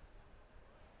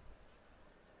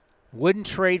 Wouldn't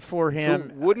trade for him.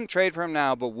 Who wouldn't trade for him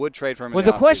now, but would trade for him. Well, in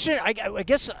the question, offseason? I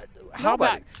guess, how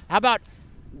about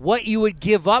what you would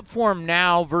give up for him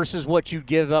now versus what you'd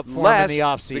give up for him in the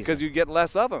offseason? Because you get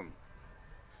less of him.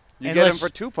 You get him for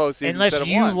 2 postseasons unless instead of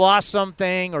you 1. Lost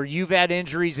something or you've had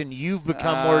injuries and you've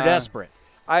become more desperate.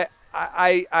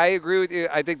 I agree with you.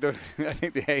 I think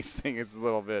the Ace thing is a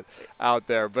little bit out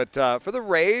there, but for the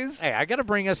Rays, hey, I got to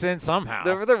bring us in somehow.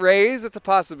 For the Rays, it's a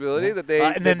possibility that they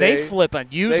and then they flip him,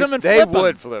 use them and flip flip them. They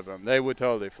would flip him. They would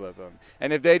totally flip him.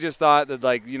 And if they just thought that,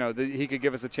 like, he could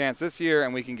give us a chance this year,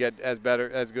 and we can get as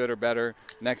good or better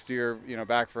next year,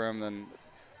 back for him, then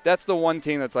that's the one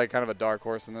team that's like kind of a dark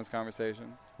horse in this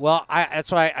conversation. Well,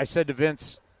 that's why I said to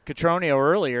Vince Cotroneo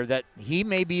earlier that he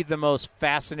may be the most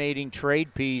fascinating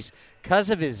trade piece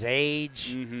because of his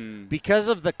age, because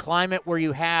of the climate where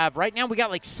you have – right now we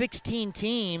got like 16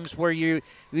 teams where you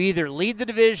either lead the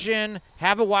division,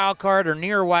 have a wild card, or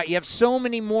near a wild – you have so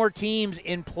many more teams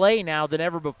in play now than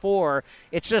ever before.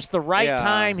 It's just the right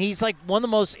time. He's like one of the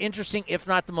most interesting, if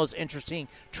not the most interesting,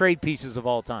 trade pieces of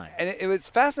all time. And it was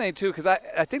fascinating too because I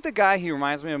think the guy he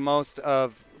reminds me of most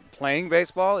of playing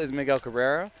baseball is Miguel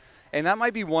Cabrera. And that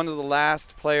might be one of the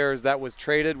last players that was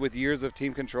traded with years of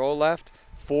team control left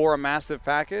for a massive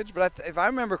package. But if I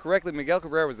remember correctly, Miguel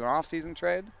Cabrera was an off-season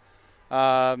trade.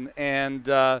 I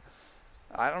don't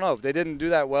know. They didn't do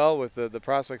that well with the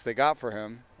prospects they got for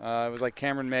him. It was like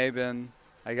Cameron Maybin.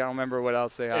 I don't remember what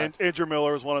else they had. And Andrew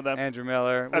Miller was one of them. Andrew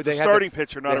Miller. As a starting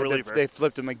pitcher, not a reliever. They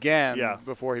flipped him again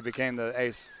before he became the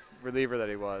ace reliever that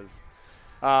he was.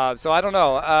 So I don't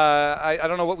know. I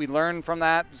don't know what we learned from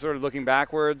that, sort of looking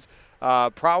backwards.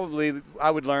 Probably I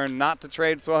would learn not to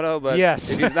trade Soto, but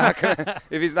yes. if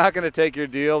he's not gonna take your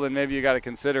deal, then maybe you got to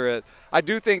consider it. I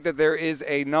do think that there is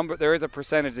a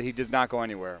percentage that he does not go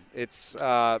anywhere. It's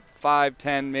 5,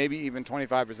 10, maybe even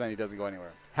 25% he doesn't go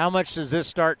anywhere. How much does this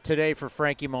start today for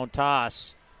Frankie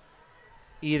Montas?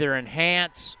 Either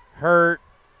enhance, hurt,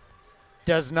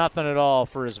 does nothing at all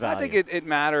for his value. I think it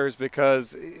matters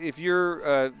because if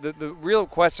you're the real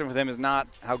question with him is not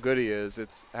how good he is,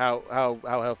 it's how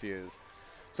healthy he is.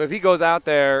 So if he goes out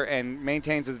there and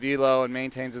maintains his velo and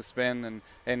maintains his spin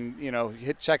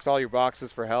and checks all your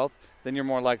boxes for health, then you're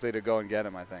more likely to go and get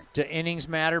him, I think. Do innings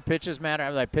matter? Pitches matter?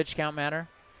 Like pitch count matter?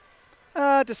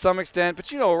 To some extent,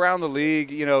 but around the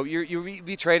league, you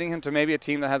be trading him to maybe a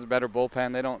team that has a better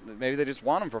bullpen. Maybe they just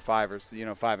want him for 5 or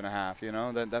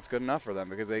 5.5. That's good enough for them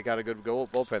because they got a good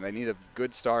bullpen. They need a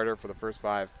good starter for the first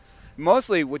 5.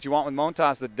 Mostly, what you want with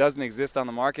Montas that doesn't exist on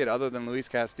the market, other than Luis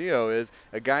Castillo, is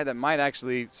a guy that might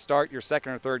actually start your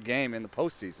second or third game in the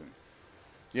postseason.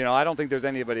 I don't think there's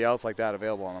anybody else like that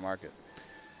available on the market.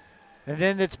 And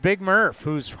then it's Big Murph,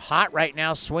 who's hot right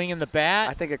now, swinging the bat.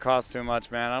 I think it costs too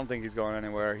much, man. I don't think he's going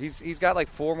anywhere. He's got like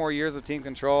 4 more years of team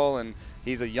control, and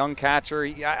he's a young catcher.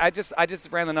 I just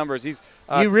ran the numbers. He's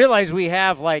you realize we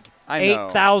have like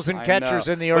 8,000 catchers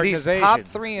in the organization. But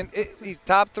he's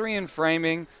top 3 in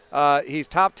framing. He's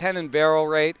top 10 in barrel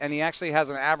rate, and he actually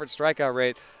has an average strikeout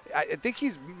rate. I think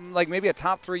he's like maybe a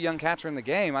top 3 young catcher in the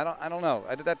game. I don't know.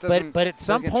 That doesn't. But at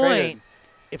some point.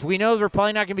 If we know they're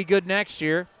probably not going to be good next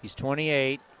year, he's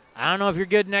 28. I don't know if you're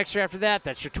good next year after that.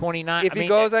 That's your 29. If he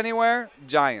goes anywhere,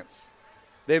 Giants.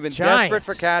 They've been desperate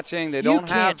for catching. You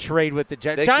can't trade with the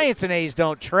Giants. Giants and A's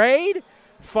don't trade.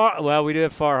 Well, we do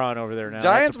have Farhan over there now.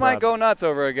 Giants might go nuts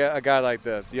over a guy like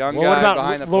this. Young guy what about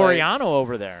behind the plate. Laureano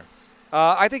over there?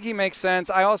 I think he makes sense.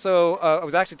 I also I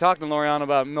was actually talking to Laureano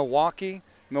about Milwaukee.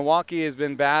 Milwaukee has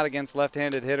been bad against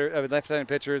left-handed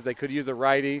pitchers. They could use a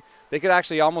righty. They could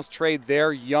actually almost trade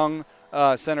their young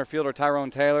center fielder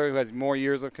Tyrone Taylor, who has more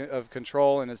years of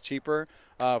control and is cheaper,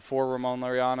 for Ramon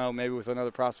Laureano, maybe with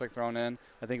another prospect thrown in.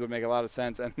 I think it would make a lot of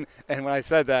sense. And when I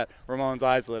said that, Ramon's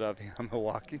eyes lit up.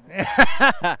 Milwaukee.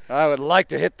 I would like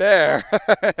to hit there.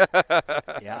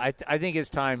 Yeah, I think it's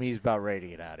time he's about ready to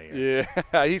get out of here.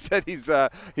 Yeah, he said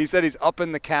he's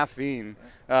upping the caffeine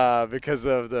because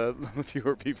of the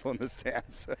fewer people in the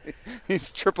stands.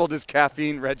 He's tripled his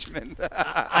caffeine regimen.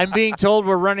 I'm being told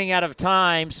we're running out of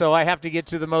time, so I have to get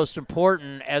to the most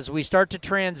important. As we start to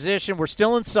transition, we're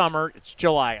still in summer. It's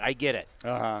July. I get it.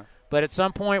 Uh-huh. But at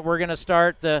some point, we're going to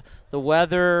start the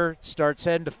weather starts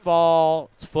heading to fall.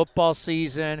 It's football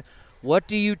season. What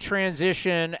do you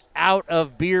transition out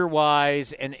of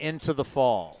beer-wise and into the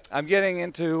fall? I'm getting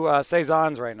into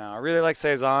saisons right now. I really like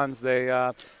saisons. They've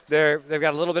got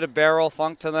a little bit of barrel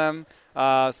funk to them,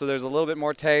 so there's a little bit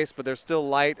more taste, but they're still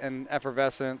light and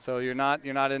effervescent. So you're not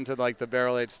into like the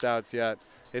barrel-aged stouts yet.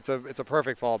 It's a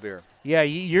perfect fall beer. Yeah,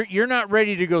 you're not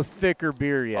ready to go thicker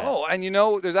beer yet. Oh, and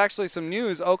there's actually some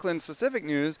news, Oakland-specific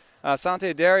news.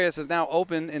 Sante Darius is now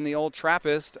open in the old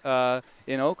Trappist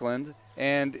in Oakland,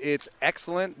 and it's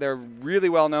excellent. They're really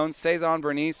well known. Saison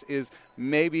Bernice is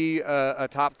maybe a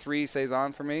top 3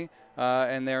 saison for me,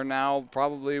 and they're now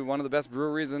probably one of the best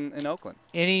breweries in Oakland.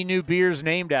 Any new beers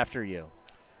named after you?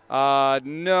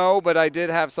 No, but I did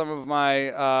have some of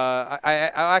my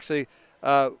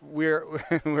we're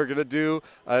gonna do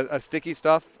a sticky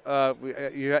stuff.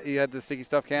 You had the sticky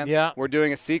stuff can. Yeah. We're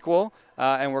doing a sequel,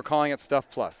 and we're calling it Stuff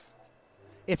Plus.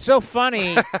 It's so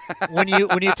funny when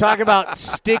you talk about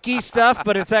sticky stuff,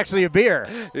 but it's actually a beer.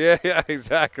 Yeah,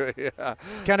 exactly. Yeah.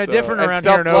 It's kind of different around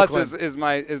Stuff here in Plus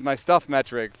Oakland. is my stuff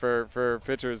metric for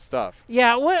pitchers stuff.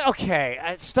 Yeah. Well,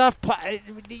 okay.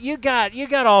 You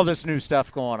got all this new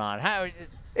stuff going on. How?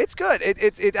 It's good.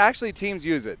 It actually teams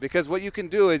use it because what you can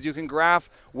do is you can graph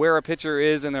where a pitcher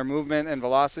is in their movement and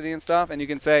velocity and stuff, and you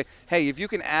can say, hey, if you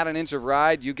can add an inch of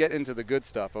ride, you get into the good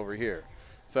stuff over here.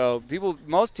 So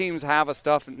most teams have a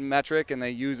stuff metric, and they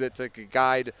use it to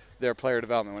guide their player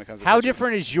development when it comes to How pitchers.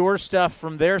 different is your stuff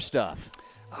from their stuff?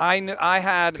 I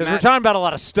had because we're talking about a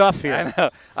lot of stuff here. I know.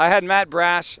 I had Matt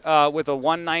Brash with a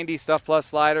 190 Stuff Plus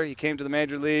slider. He came to the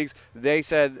major leagues. They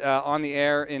said on the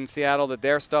air in Seattle that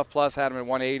their Stuff Plus had him at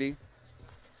 180.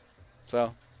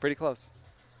 So pretty close.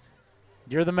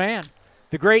 You're the man.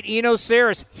 The great Eno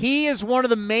Sarris. He is one of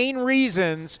the main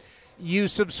reasons you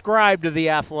subscribe to The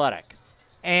Athletic.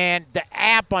 And the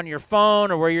app on your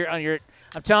phone or where you're on your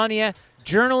 – I'm telling you,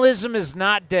 journalism is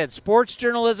not dead. Sports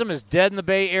journalism is dead in the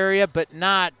Bay Area, but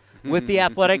not with The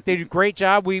Athletic. They do a great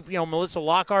job. Melissa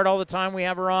Lockhart all the time, we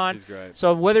have her on. She's great.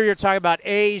 So whether you're talking about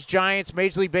A's, Giants,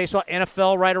 Major League Baseball,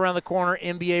 NFL right around the corner,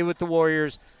 NBA with the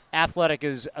Warriors, Athletic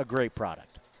is a great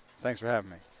product. Thanks for having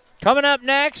me. Coming up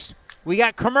next, we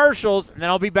got commercials, and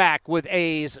then I'll be back with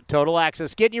A's Total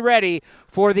Access, getting you ready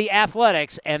for the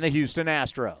Athletics and the Houston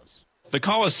Astros. The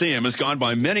Coliseum has gone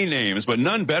by many names, but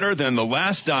none better than the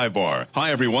Last Dive Bar.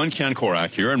 Hi, everyone. Ken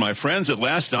Korak here, and my friends at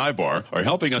Last Dive Bar are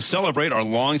helping us celebrate our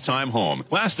longtime home.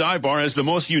 Last Dive Bar has the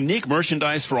most unique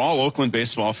merchandise for all Oakland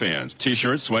baseball fans.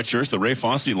 T-shirts, sweatshirts, the Ray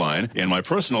Fosse line, and my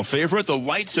personal favorite, the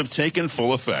lights have taken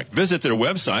full effect. Visit their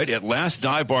website at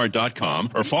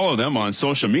lastdivebar.com or follow them on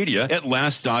social media at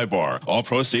Last Dive Bar. All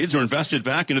proceeds are invested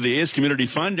back into the A's Community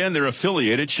Fund and their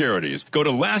affiliated charities. Go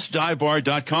to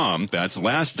lastdivebar.com. That's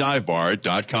lastdivebar.com.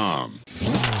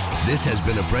 This has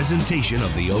been a presentation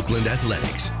of the Oakland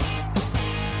Athletics.